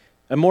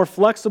 A more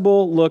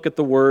flexible look at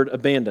the word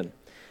abandon.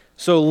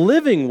 So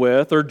living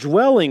with or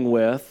dwelling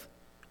with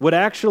would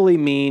actually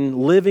mean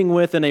living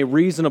with in a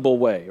reasonable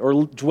way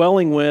or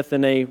dwelling with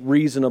in a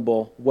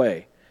reasonable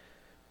way.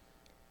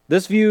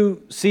 This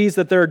view sees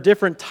that there are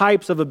different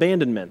types of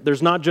abandonment.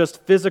 There's not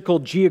just physical,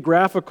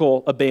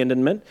 geographical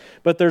abandonment,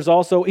 but there's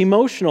also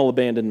emotional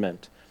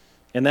abandonment.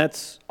 And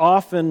that's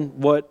often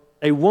what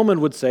a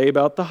woman would say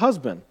about the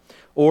husband.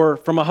 Or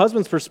from a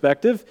husband's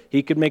perspective,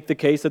 he could make the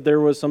case that there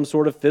was some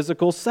sort of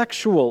physical,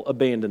 sexual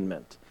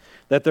abandonment.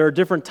 That there are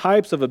different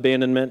types of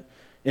abandonment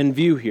in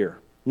view here,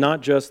 not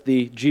just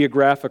the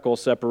geographical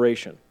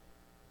separation.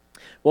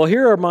 Well,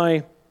 here are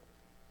my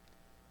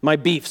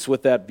beefs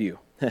with that view.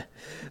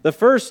 The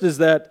first is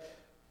that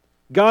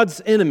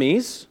God's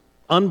enemies,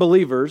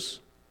 unbelievers,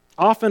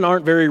 often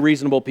aren't very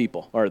reasonable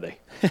people, are they?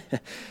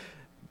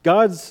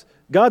 God's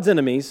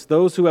enemies,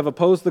 those who have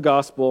opposed the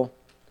gospel,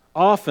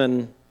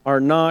 often are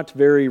not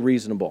very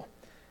reasonable.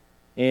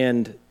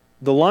 And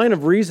the line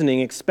of reasoning,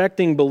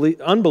 expecting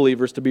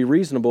unbelievers to be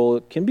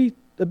reasonable, can be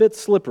a bit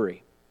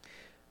slippery.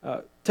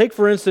 Take,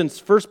 for instance,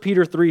 1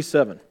 Peter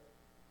 3:7.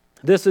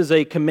 This is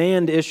a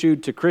command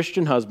issued to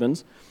Christian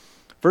husbands.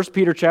 1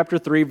 Peter chapter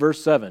 3,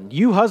 verse 7.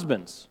 You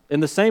husbands, in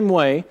the same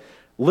way,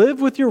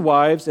 live with your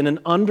wives in an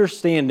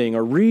understanding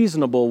or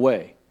reasonable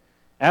way,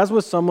 as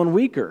with someone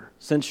weaker,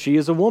 since she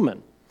is a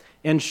woman,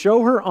 and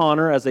show her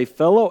honor as a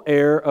fellow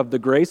heir of the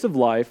grace of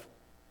life,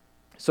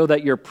 so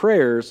that your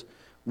prayers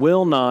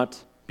will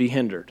not be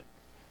hindered.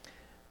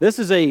 This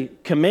is a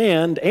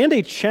command and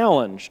a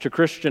challenge to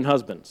Christian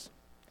husbands.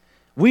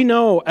 We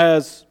know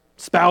as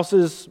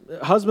spouses,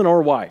 husband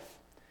or wife,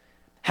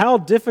 how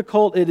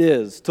difficult it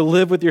is to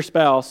live with your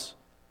spouse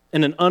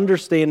in an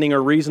understanding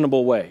or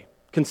reasonable way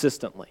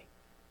consistently.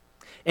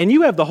 And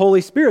you have the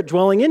Holy Spirit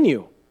dwelling in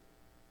you.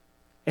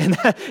 And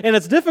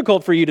it's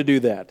difficult for you to do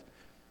that.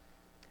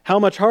 How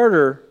much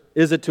harder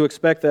is it to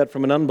expect that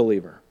from an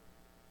unbeliever?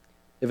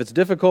 If it's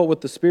difficult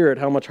with the Spirit,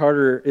 how much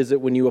harder is it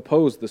when you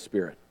oppose the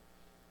Spirit?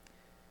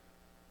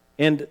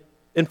 And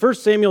in 1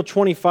 Samuel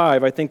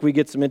 25, I think we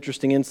get some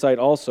interesting insight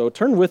also.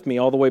 Turn with me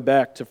all the way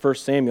back to 1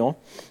 Samuel.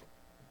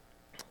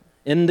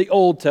 In the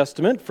Old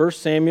Testament, 1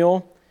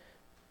 Samuel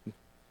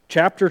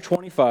chapter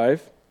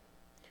 25,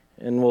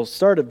 and we'll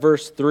start at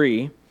verse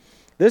 3.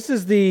 This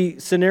is the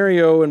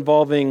scenario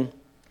involving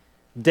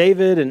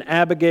David and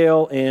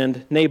Abigail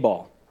and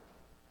Nabal.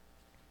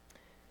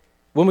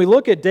 When we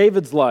look at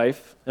David's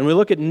life, and we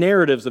look at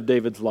narratives of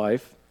David's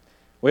life,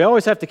 we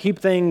always have to keep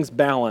things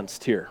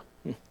balanced here.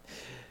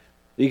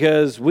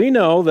 Because we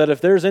know that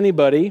if there's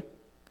anybody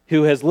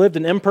who has lived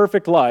an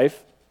imperfect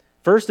life,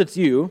 first it's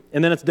you,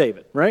 and then it's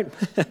David, right?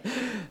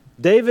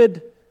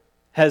 David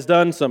has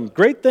done some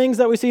great things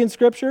that we see in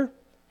Scripture,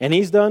 and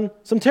he's done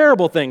some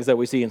terrible things that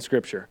we see in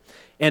Scripture.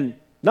 And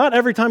not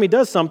every time he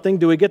does something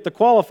do we get the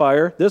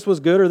qualifier, this was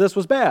good or this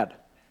was bad.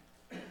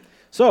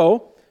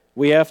 So,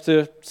 we have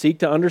to seek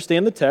to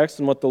understand the text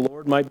and what the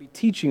Lord might be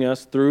teaching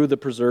us through the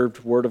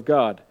preserved Word of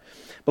God.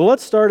 But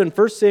let's start in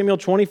 1 Samuel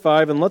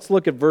 25, and let's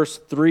look at verse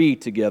 3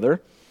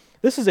 together.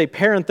 This is a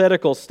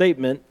parenthetical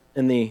statement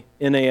in the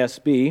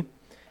NASB,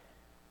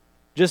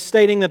 just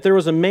stating that there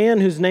was a man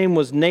whose name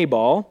was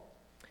Nabal,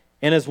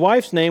 and his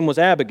wife's name was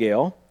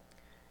Abigail,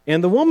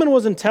 and the woman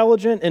was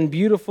intelligent and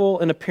beautiful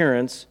in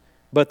appearance,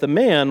 but the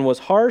man was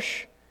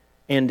harsh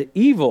and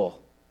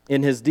evil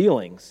in his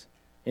dealings,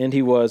 and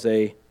he was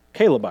a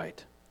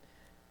Calebite.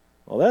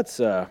 Well, that's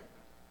an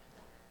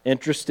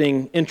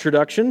interesting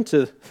introduction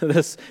to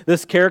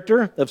this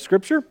character of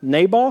Scripture,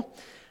 Nabal.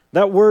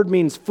 That word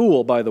means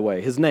fool, by the way.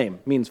 His name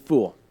means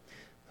fool.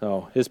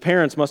 So his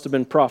parents must have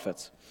been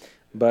prophets.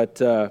 But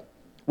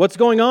what's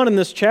going on in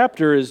this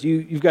chapter is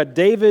you've got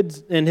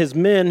David and his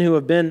men who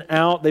have been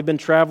out. They've been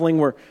traveling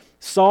where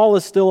Saul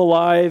is still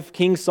alive.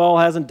 King Saul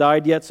hasn't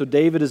died yet, so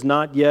David is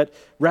not yet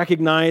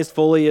recognized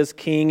fully as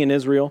king in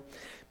Israel.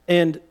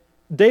 And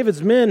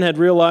David's men had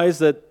realized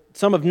that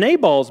some of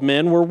Nabal's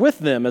men were with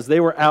them as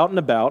they were out and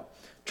about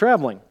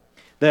traveling,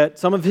 that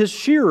some of his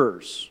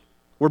shearers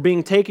were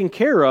being taken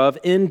care of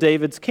in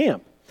David's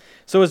camp.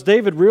 So as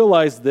David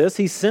realized this,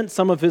 he sent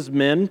some of his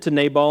men to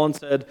Nabal and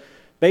said,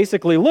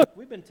 basically, look,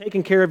 we've been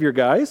taking care of your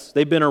guys.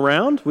 They've been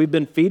around. We've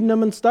been feeding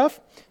them and stuff,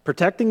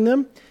 protecting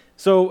them.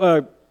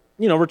 So,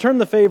 return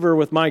the favor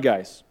with my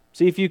guys.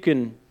 See if you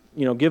can,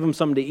 give them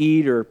something to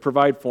eat or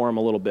provide for them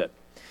a little bit.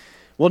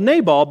 Well,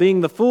 Nabal,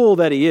 being the fool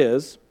that he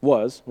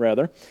was,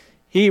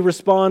 he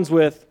responds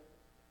with,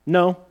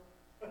 no.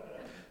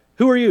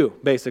 Who are you,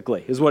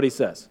 basically, is what he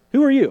says.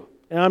 Who are you?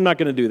 And I'm not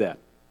going to do that.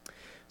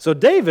 So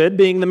David,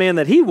 being the man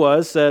that he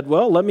was, said,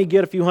 well, let me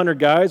get a few hundred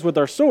guys with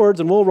our swords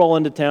and we'll roll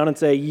into town and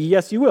say,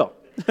 yes, you will.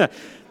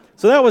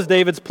 So that was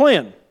David's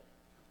plan.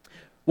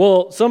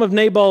 Well, some of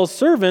Nabal's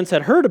servants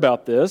had heard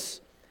about this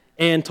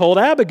and told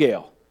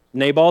Abigail,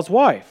 Nabal's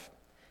wife.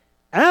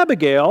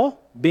 Abigail,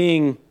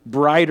 being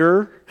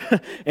brighter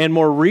and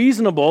more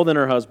reasonable than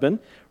her husband,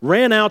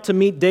 ran out to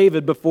meet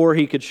David before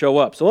he could show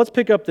up. So let's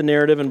pick up the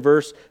narrative in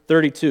verse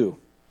 32.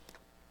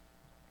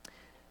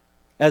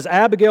 As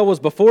Abigail was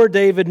before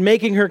David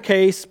making her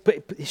case,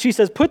 she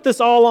says, put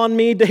this all on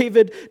me,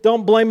 David.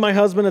 Don't blame my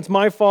husband. It's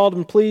my fault,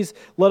 and please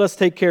let us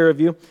take care of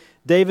you.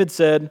 David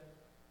said,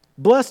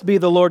 blessed be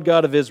the Lord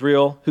God of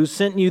Israel, who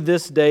sent you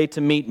this day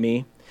to meet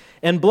me,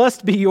 and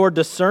blessed be your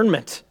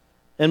discernment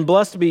and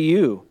blessed be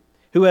you,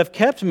 who have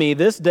kept me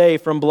this day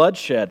from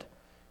bloodshed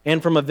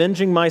and from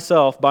avenging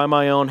myself by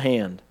my own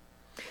hand.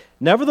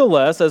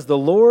 Nevertheless, as the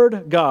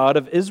Lord God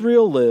of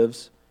Israel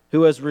lives,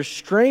 who has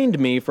restrained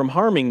me from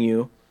harming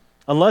you,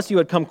 unless you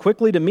had come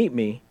quickly to meet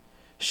me,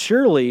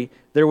 surely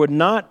there would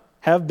not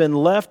have been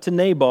left to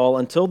Nabal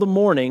until the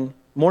morning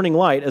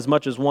light as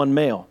much as one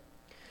male.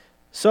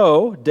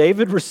 So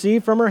David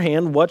received from her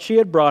hand what she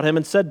had brought him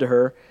and said to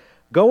her,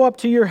 Go up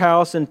to your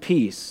house in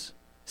peace.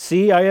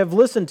 See, I have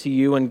listened to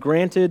you and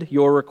granted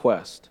your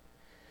request.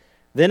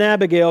 Then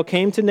Abigail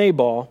came to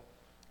Nabal,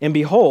 and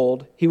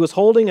behold, he was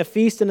holding a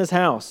feast in his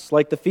house,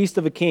 like the feast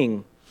of a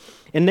king.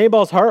 And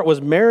Nabal's heart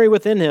was merry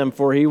within him,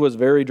 for he was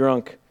very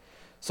drunk.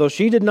 So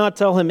she did not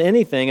tell him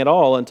anything at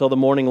all until the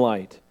morning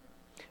light.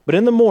 But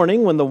in the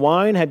morning, when the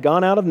wine had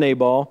gone out of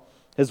Nabal,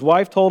 his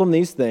wife told him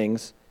these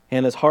things,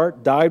 and his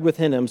heart died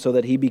within him so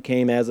that he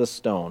became as a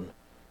stone.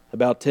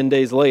 About 10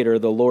 days later,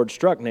 the Lord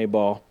struck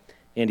Nabal,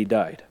 and he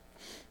died.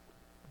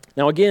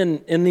 Now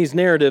again, in these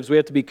narratives, we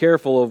have to be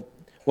careful of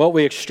what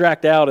we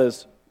extract out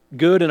as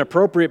good and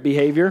appropriate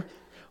behavior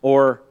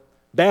or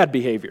bad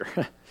behavior.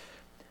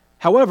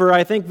 However,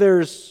 I think there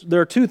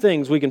are two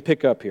things we can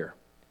pick up here.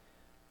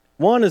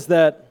 One is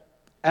that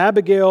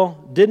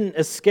Abigail didn't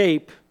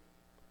escape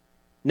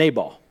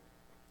Nabal.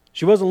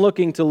 She wasn't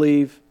looking to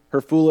leave her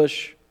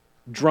foolish,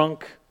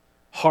 drunk,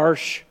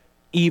 harsh,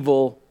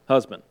 evil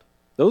husband.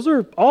 Those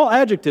are all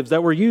adjectives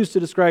that were used to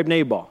describe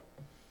Nabal.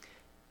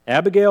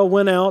 Abigail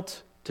went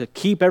out to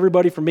keep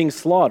everybody from being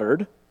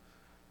slaughtered,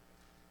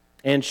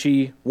 and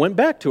she went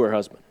back to her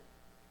husband.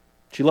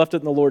 She left it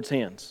in the Lord's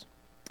hands.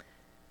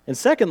 And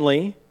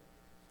secondly,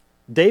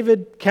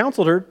 David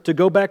counseled her to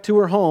go back to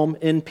her home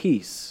in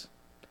peace.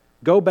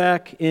 Go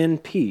back in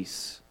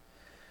peace.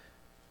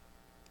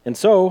 And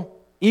so,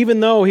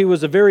 even though he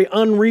was a very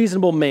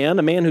unreasonable man,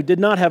 a man who did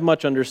not have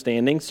much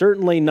understanding,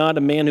 certainly not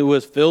a man who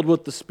was filled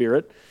with the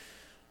Spirit,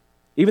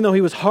 even though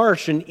he was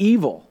harsh and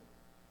evil,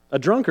 a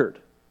drunkard,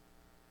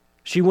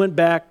 she went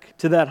back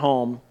to that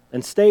home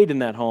and stayed in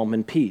that home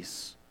in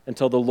peace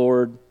until the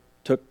Lord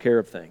took care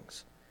of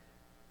things.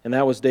 And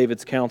that was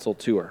David's counsel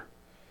to her.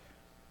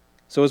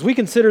 So as we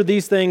consider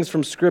these things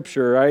from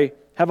Scripture, I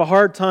have a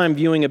hard time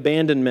viewing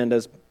abandonment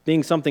as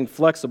being something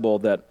flexible,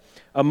 that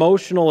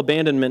emotional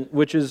abandonment,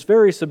 which is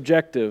very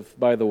subjective,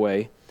 by the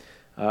way.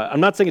 I'm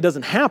not saying it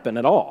doesn't happen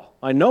at all.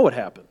 I know it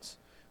happens.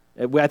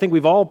 I think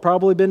we've all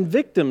probably been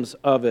victims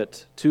of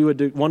it to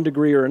one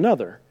degree or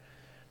another.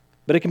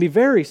 But it can be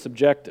very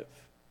subjective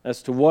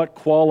as to what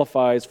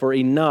qualifies for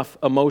enough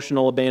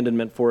emotional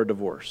abandonment for a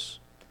divorce.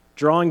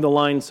 Drawing the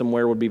line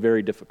somewhere would be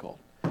very difficult.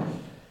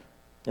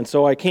 And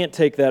so I can't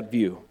take that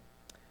view.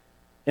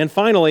 And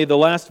finally, the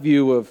last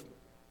view of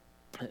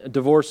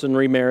divorce and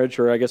remarriage,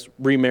 or I guess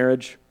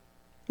remarriage.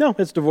 No,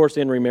 it's divorce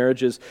and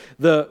remarriage, is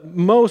the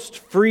most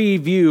free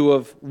view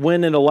of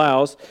when it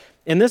allows.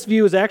 And this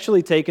view is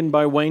actually taken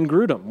by Wayne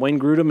Grudem. Wayne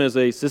Grudem is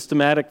a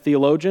systematic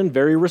theologian,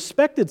 very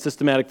respected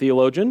systematic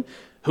theologian,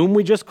 whom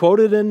we just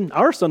quoted in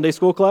our Sunday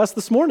school class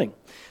this morning.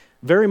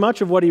 Very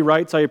much of what he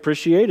writes I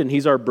appreciate, and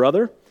he's our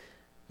brother,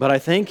 but I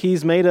think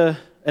he's made an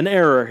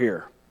error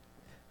here.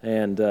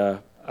 And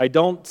I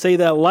don't say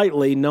that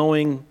lightly,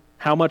 knowing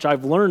how much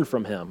I've learned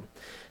from him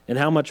and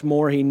how much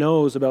more he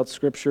knows about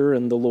Scripture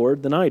and the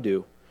Lord than I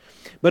do.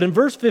 But in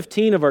verse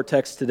 15 of our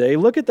text today,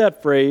 look at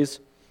that phrase,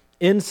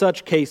 in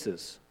such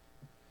cases.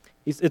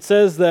 It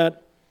says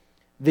that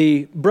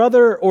the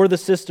brother or the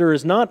sister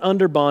is not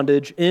under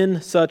bondage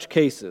in such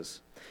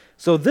cases.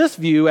 So this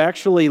view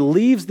actually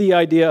leaves the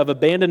idea of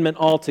abandonment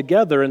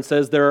altogether and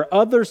says there are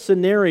other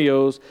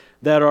scenarios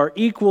that are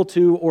equal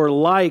to or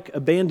like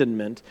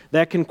abandonment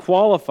that can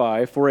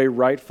qualify for a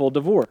rightful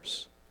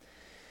divorce.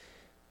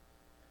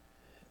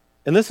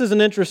 And this is an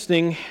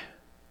interesting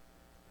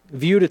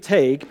view to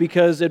take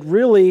because it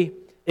really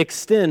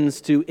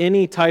extends to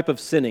any type of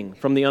sinning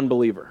from the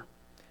unbeliever.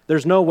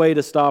 There's no way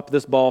to stop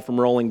this ball from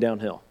rolling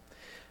downhill.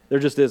 There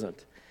just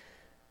isn't.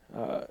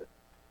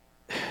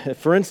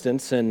 For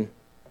instance, in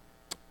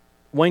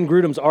Wayne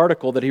Grudem's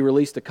article that he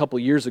released a couple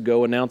years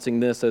ago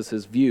announcing this as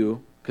his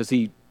view, because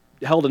he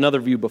held another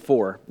view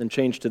before and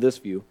changed to this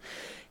view,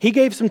 he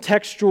gave some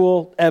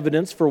textual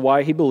evidence for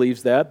why he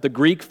believes that, the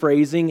Greek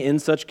phrasing in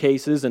such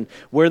cases and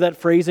where that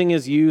phrasing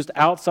is used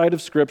outside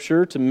of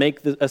Scripture to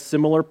make a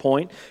similar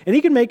point. And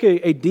he can make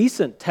a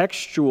decent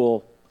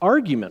textual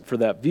argument for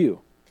that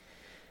view.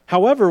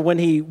 However, when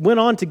he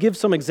went on to give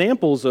some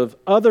examples of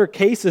other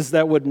cases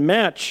that would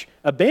match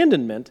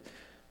abandonment,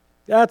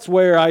 that's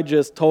where I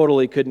just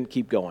totally couldn't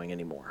keep going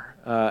anymore.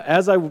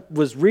 As I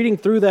was reading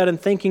through that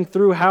and thinking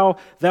through how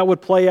that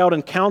would play out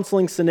in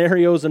counseling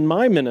scenarios in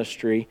my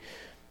ministry,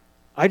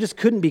 I just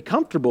couldn't be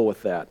comfortable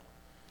with that.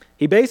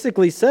 He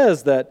basically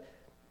says that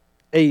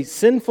a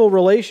sinful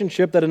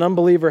relationship that an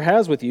unbeliever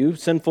has with you,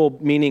 sinful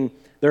meaning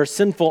there are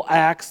sinful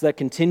acts that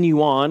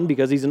continue on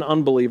because he's an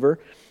unbeliever,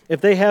 if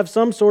they have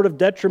some sort of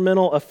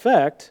detrimental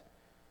effect,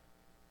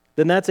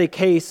 then that's a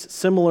case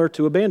similar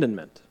to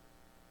abandonment.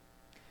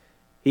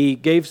 He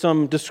gave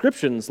some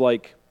descriptions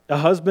like a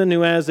husband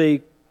who has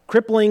a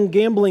crippling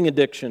gambling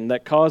addiction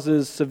that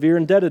causes severe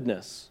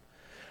indebtedness,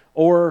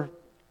 or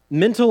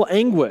mental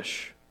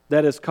anguish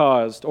that is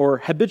caused, or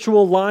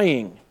habitual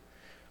lying.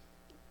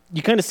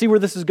 You kind of see where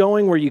this is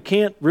going, where you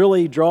can't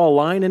really draw a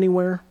line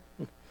anywhere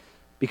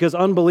because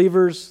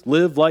unbelievers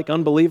live like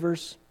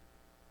unbelievers.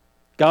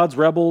 God's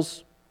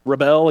rebels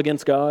rebel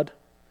against God,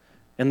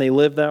 and they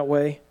live that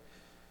way.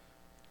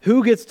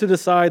 Who gets to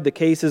decide the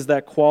cases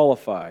that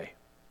qualify,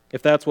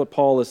 if that's what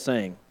Paul is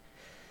saying?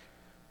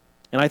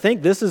 And I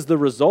think this is the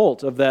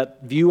result of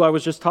that view I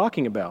was just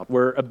talking about,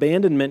 where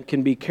abandonment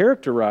can be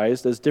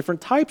characterized as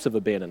different types of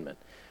abandonment.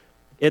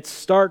 It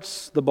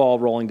starts the ball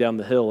rolling down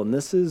the hill, and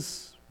this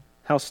is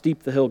how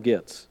steep the hill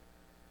gets.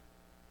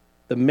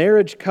 The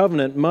marriage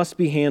covenant must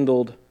be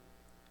handled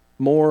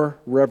more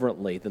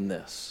reverently than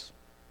this.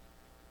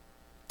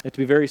 You have to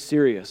be very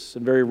serious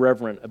and very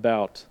reverent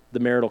about the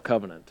marital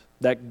covenant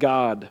that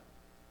God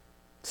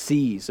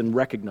sees and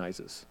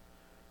recognizes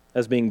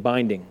as being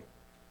binding.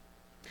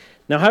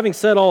 Now, having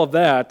said all of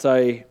that,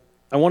 I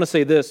want to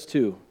say this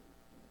too.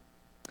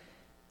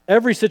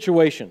 Every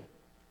situation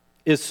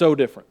is so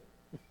different.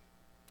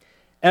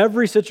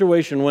 Every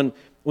situation, when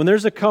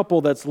there's a couple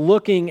that's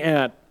looking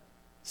at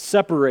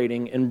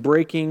separating and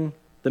breaking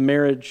the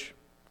marriage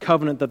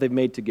covenant that they've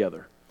made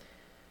together,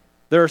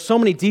 there are so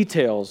many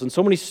details and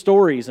so many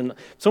stories and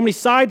so many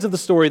sides of the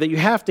story that you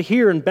have to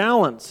hear and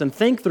balance and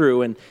think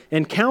through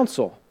and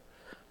counsel.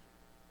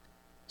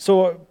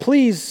 So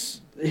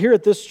please, here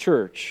at this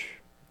church,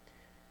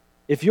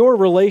 if your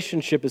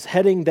relationship is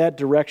heading that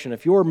direction,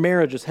 if your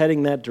marriage is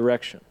heading that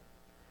direction,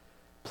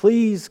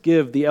 please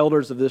give the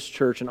elders of this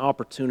church an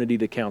opportunity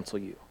to counsel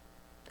you.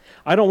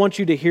 I don't want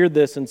you to hear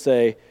this and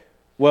say,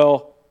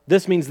 well,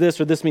 this means this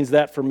or this means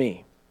that for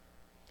me.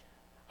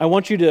 I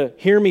want you to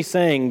hear me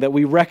saying that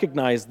we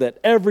recognize that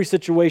every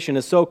situation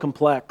is so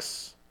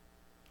complex.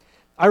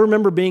 I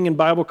remember being in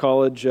Bible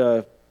college,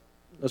 I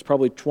was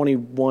probably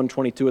 21,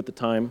 22 at the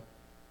time.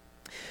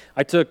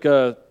 I took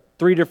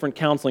 3 different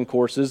counseling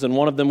courses, and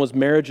one of them was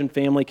marriage and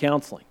family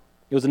counseling.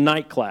 It was a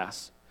night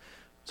class,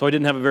 so I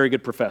didn't have a very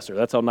good professor.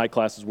 That's how night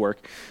classes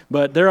work.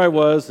 But there I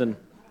was, and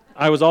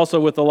I was also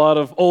with a lot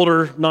of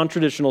older,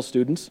 non-traditional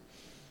students.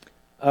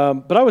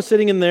 But I was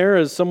sitting in there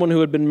as someone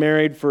who had been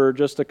married for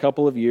just a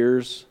couple of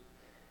years,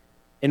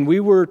 and we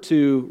were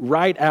to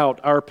write out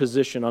our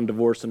position on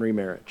divorce and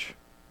remarriage.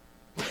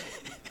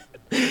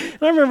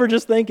 And I remember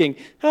just thinking,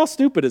 how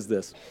stupid is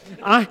this?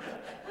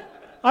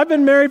 I've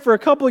been married for a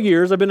couple of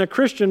years. I've been a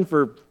Christian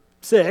for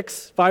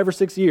 5 or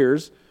 6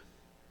 years,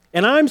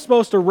 and I'm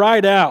supposed to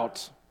write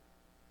out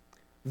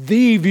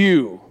the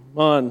view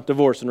on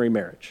divorce and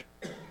remarriage.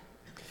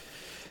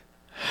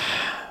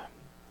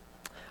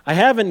 I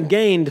haven't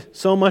gained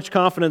so much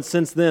confidence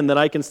since then that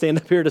I can stand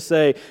up here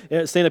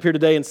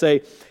today and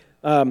say,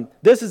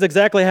 this is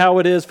exactly how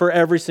it is for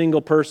every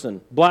single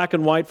person, black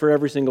and white for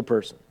every single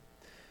person.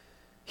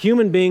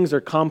 Human beings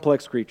are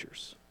complex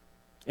creatures.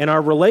 And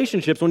our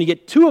relationships, when you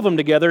get 2 of them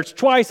together, it's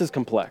twice as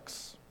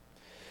complex.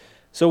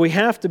 So we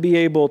have to be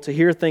able to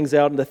hear things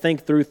out and to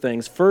think through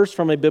things, first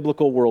from a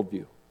biblical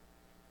worldview,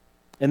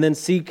 and then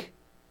seek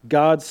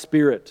God's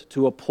Spirit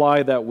to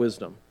apply that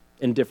wisdom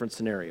in different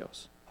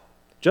scenarios.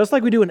 Just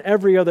like we do in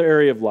every other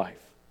area of life.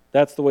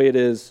 That's the way it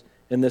is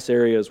in this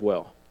area as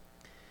well.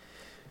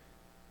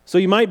 So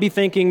you might be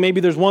thinking,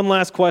 maybe there's one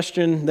last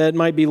question that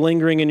might be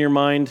lingering in your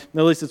mind.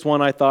 At least it's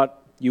one I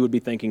thought you would be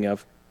thinking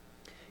of.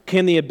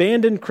 Can the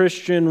abandoned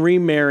Christian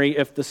remarry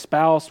if the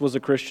spouse was a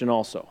Christian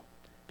also?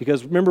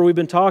 Because remember, we've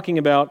been talking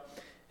about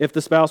if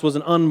the spouse was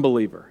an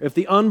unbeliever. If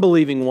the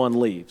unbelieving one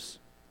leaves,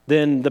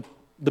 then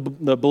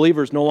the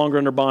believer is no longer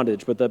under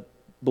bondage, but the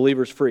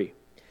believer is free.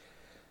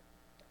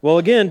 Well,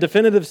 again,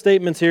 definitive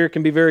statements here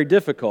can be very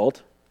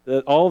difficult.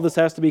 All of this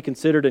has to be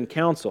considered in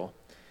counsel.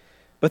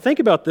 But think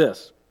about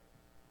this.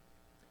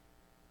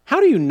 How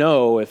do you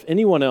know if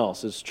anyone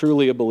else is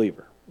truly a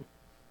believer?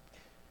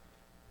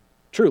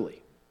 Truly.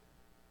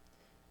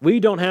 We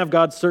don't have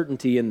God's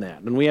certainty in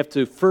that. And we have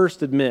to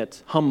first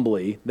admit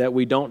humbly that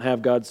we don't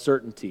have God's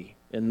certainty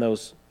in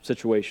those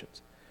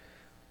situations.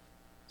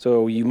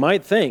 So you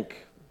might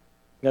think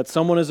that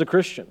someone is a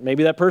Christian.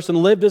 Maybe that person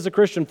lived as a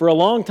Christian for a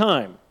long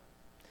time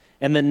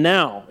and then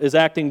now is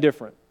acting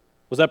different.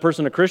 Was that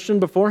person a Christian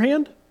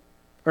beforehand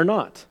or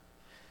not?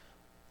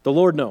 The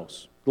Lord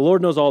knows. The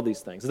Lord knows all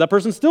these things. Is that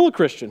person still a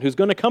Christian who's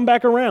going to come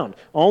back around?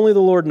 Only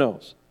the Lord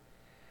knows.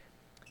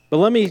 But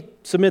let me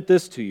submit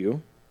this to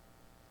you.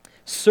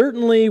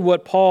 Certainly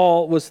what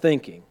Paul was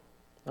thinking,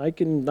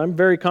 I'm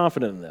very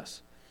confident in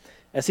this.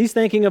 As he's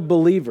thinking of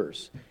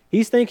believers,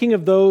 he's thinking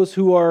of those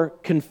who are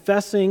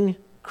confessing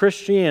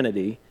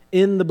Christianity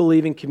in the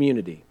believing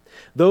community.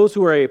 Those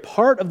who are a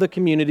part of the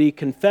community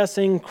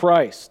confessing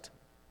Christ.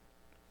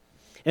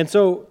 And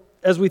so,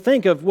 as we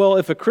think of, well,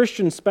 if a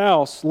Christian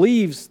spouse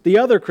leaves the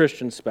other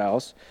Christian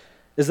spouse,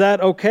 is that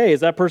okay?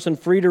 Is that person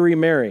free to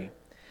remarry?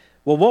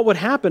 Well, what would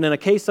happen in a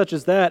case such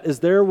as that is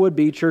there would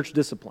be church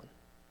discipline.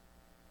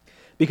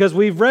 Because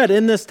we've read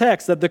in this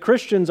text that the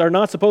Christians are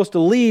not supposed to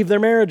leave their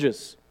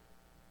marriages.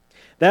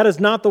 That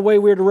is not the way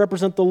we are to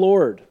represent the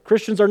Lord.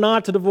 Christians are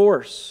not to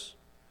divorce.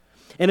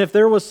 And if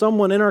there was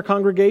someone in our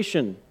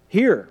congregation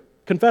here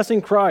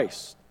confessing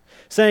Christ,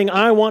 saying,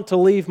 I want to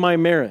leave my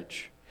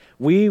marriage,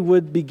 we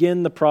would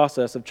begin the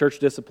process of church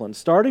discipline,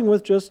 starting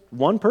with just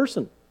one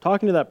person,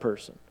 talking to that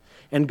person,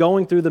 and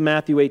going through the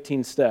Matthew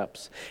 18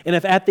 steps. And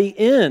if at the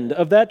end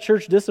of that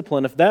church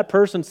discipline, if that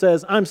person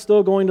says, I'm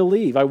still going to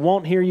leave, I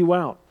won't hear you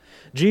out,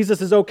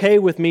 Jesus is okay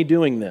with me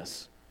doing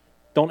this.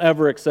 Don't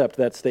ever accept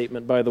that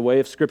statement, by the way,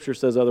 if Scripture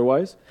says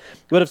otherwise.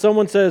 But if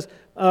someone says,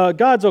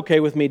 God's okay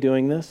with me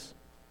doing this,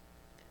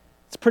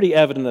 it's pretty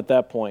evident at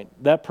that point.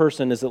 That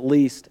person is at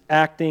least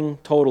acting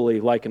totally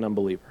like an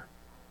unbeliever.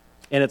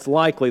 And it's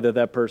likely that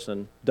that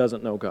person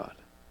doesn't know God.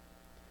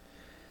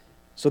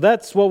 So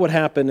that's what would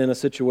happen in a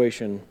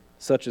situation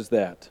such as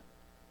that.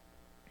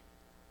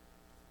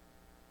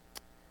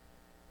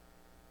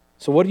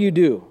 So what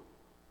do?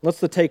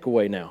 What's the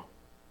takeaway now?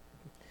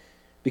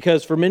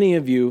 Because for many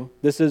of you,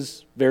 this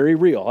is very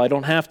real. I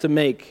don't have to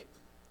make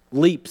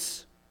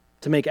leaps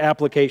to make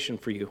application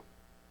for you.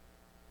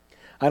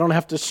 I don't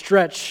have to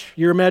stretch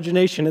your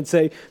imagination and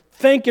say,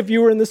 think if you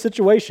were in this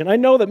situation. I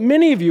know that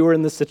many of you are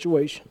in this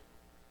situation.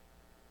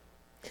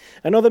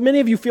 I know that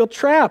many of you feel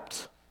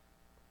trapped.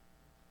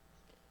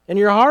 And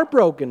you're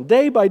heartbroken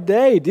day by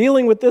day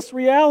dealing with this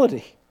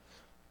reality.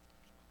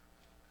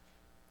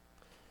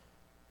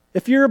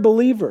 If you're a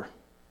believer,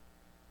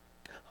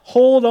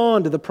 hold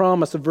on to the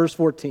promise of verse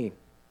 14.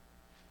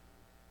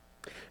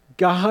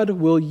 God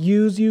will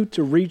use you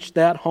to reach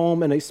that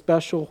home in a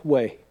special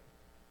way.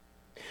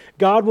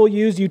 God will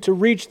use you to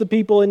reach the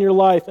people in your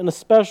life in a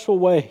special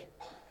way.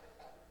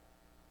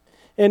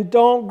 And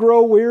don't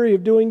grow weary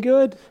of doing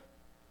good.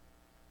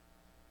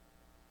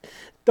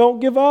 Don't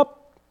give up.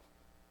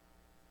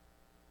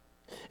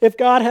 If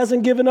God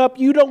hasn't given up,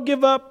 you don't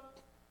give up.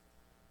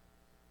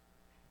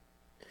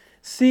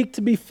 Seek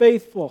to be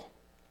faithful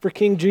for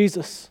King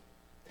Jesus,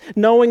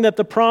 knowing that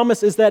the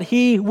promise is that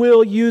He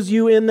will use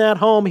you in that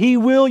home. He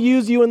will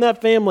use you in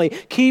that family.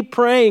 Keep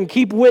praying,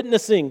 keep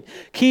witnessing,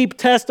 keep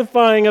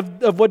testifying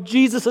of what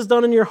Jesus has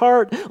done in your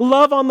heart.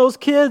 Love on those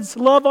kids,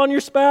 love on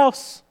your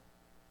spouse.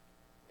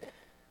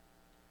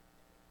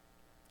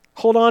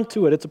 Hold on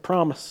to it, it's a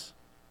promise.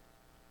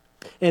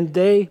 And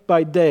day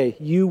by day,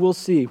 you will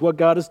see what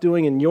God is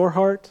doing in your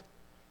heart.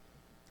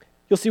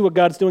 You'll see what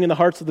God's doing in the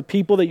hearts of the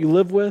people that you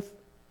live with.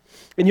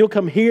 And you'll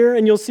come here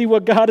and you'll see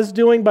what God is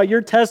doing by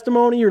your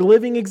testimony, your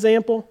living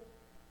example.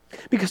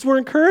 Because we're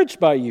encouraged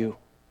by you.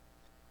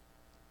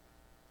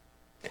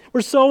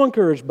 We're so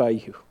encouraged by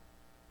you.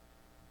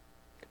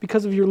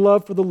 Because of your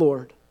love for the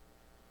Lord.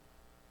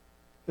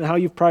 And how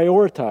you've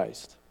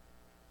prioritized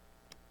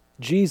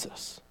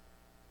Jesus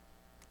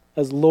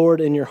as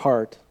Lord in your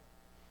heart.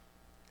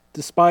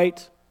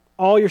 Despite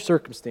all your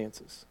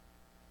circumstances.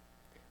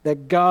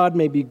 That God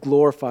may be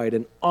glorified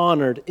and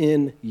honored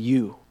in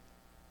you.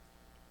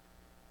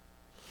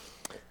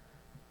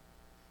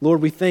 Lord,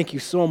 we thank you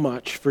so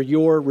much for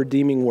your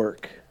redeeming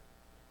work.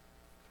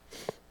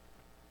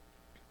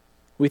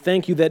 We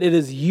thank you that it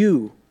is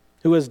you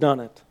who has done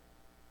it.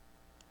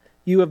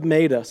 You have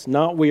made us,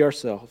 not we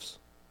ourselves.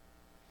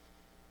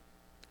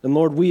 And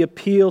Lord, we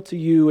appeal to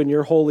you in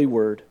your holy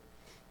word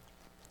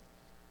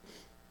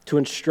to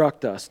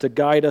instruct us, to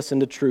guide us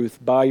into truth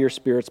by your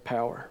Spirit's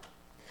power.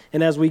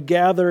 And as we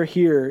gather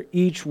here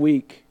each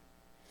week,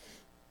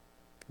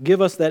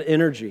 give us that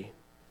energy,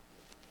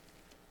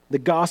 the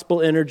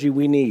gospel energy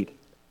we need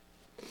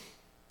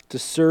to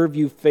serve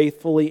you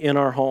faithfully in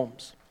our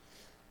homes.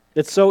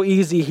 It's so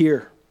easy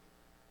here,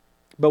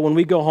 but when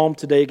we go home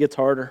today, it gets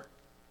harder.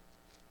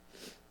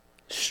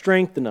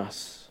 Strengthen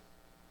us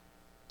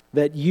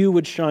that you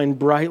would shine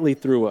brightly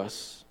through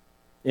us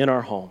in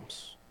our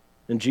homes.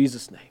 In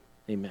Jesus' name,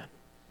 amen.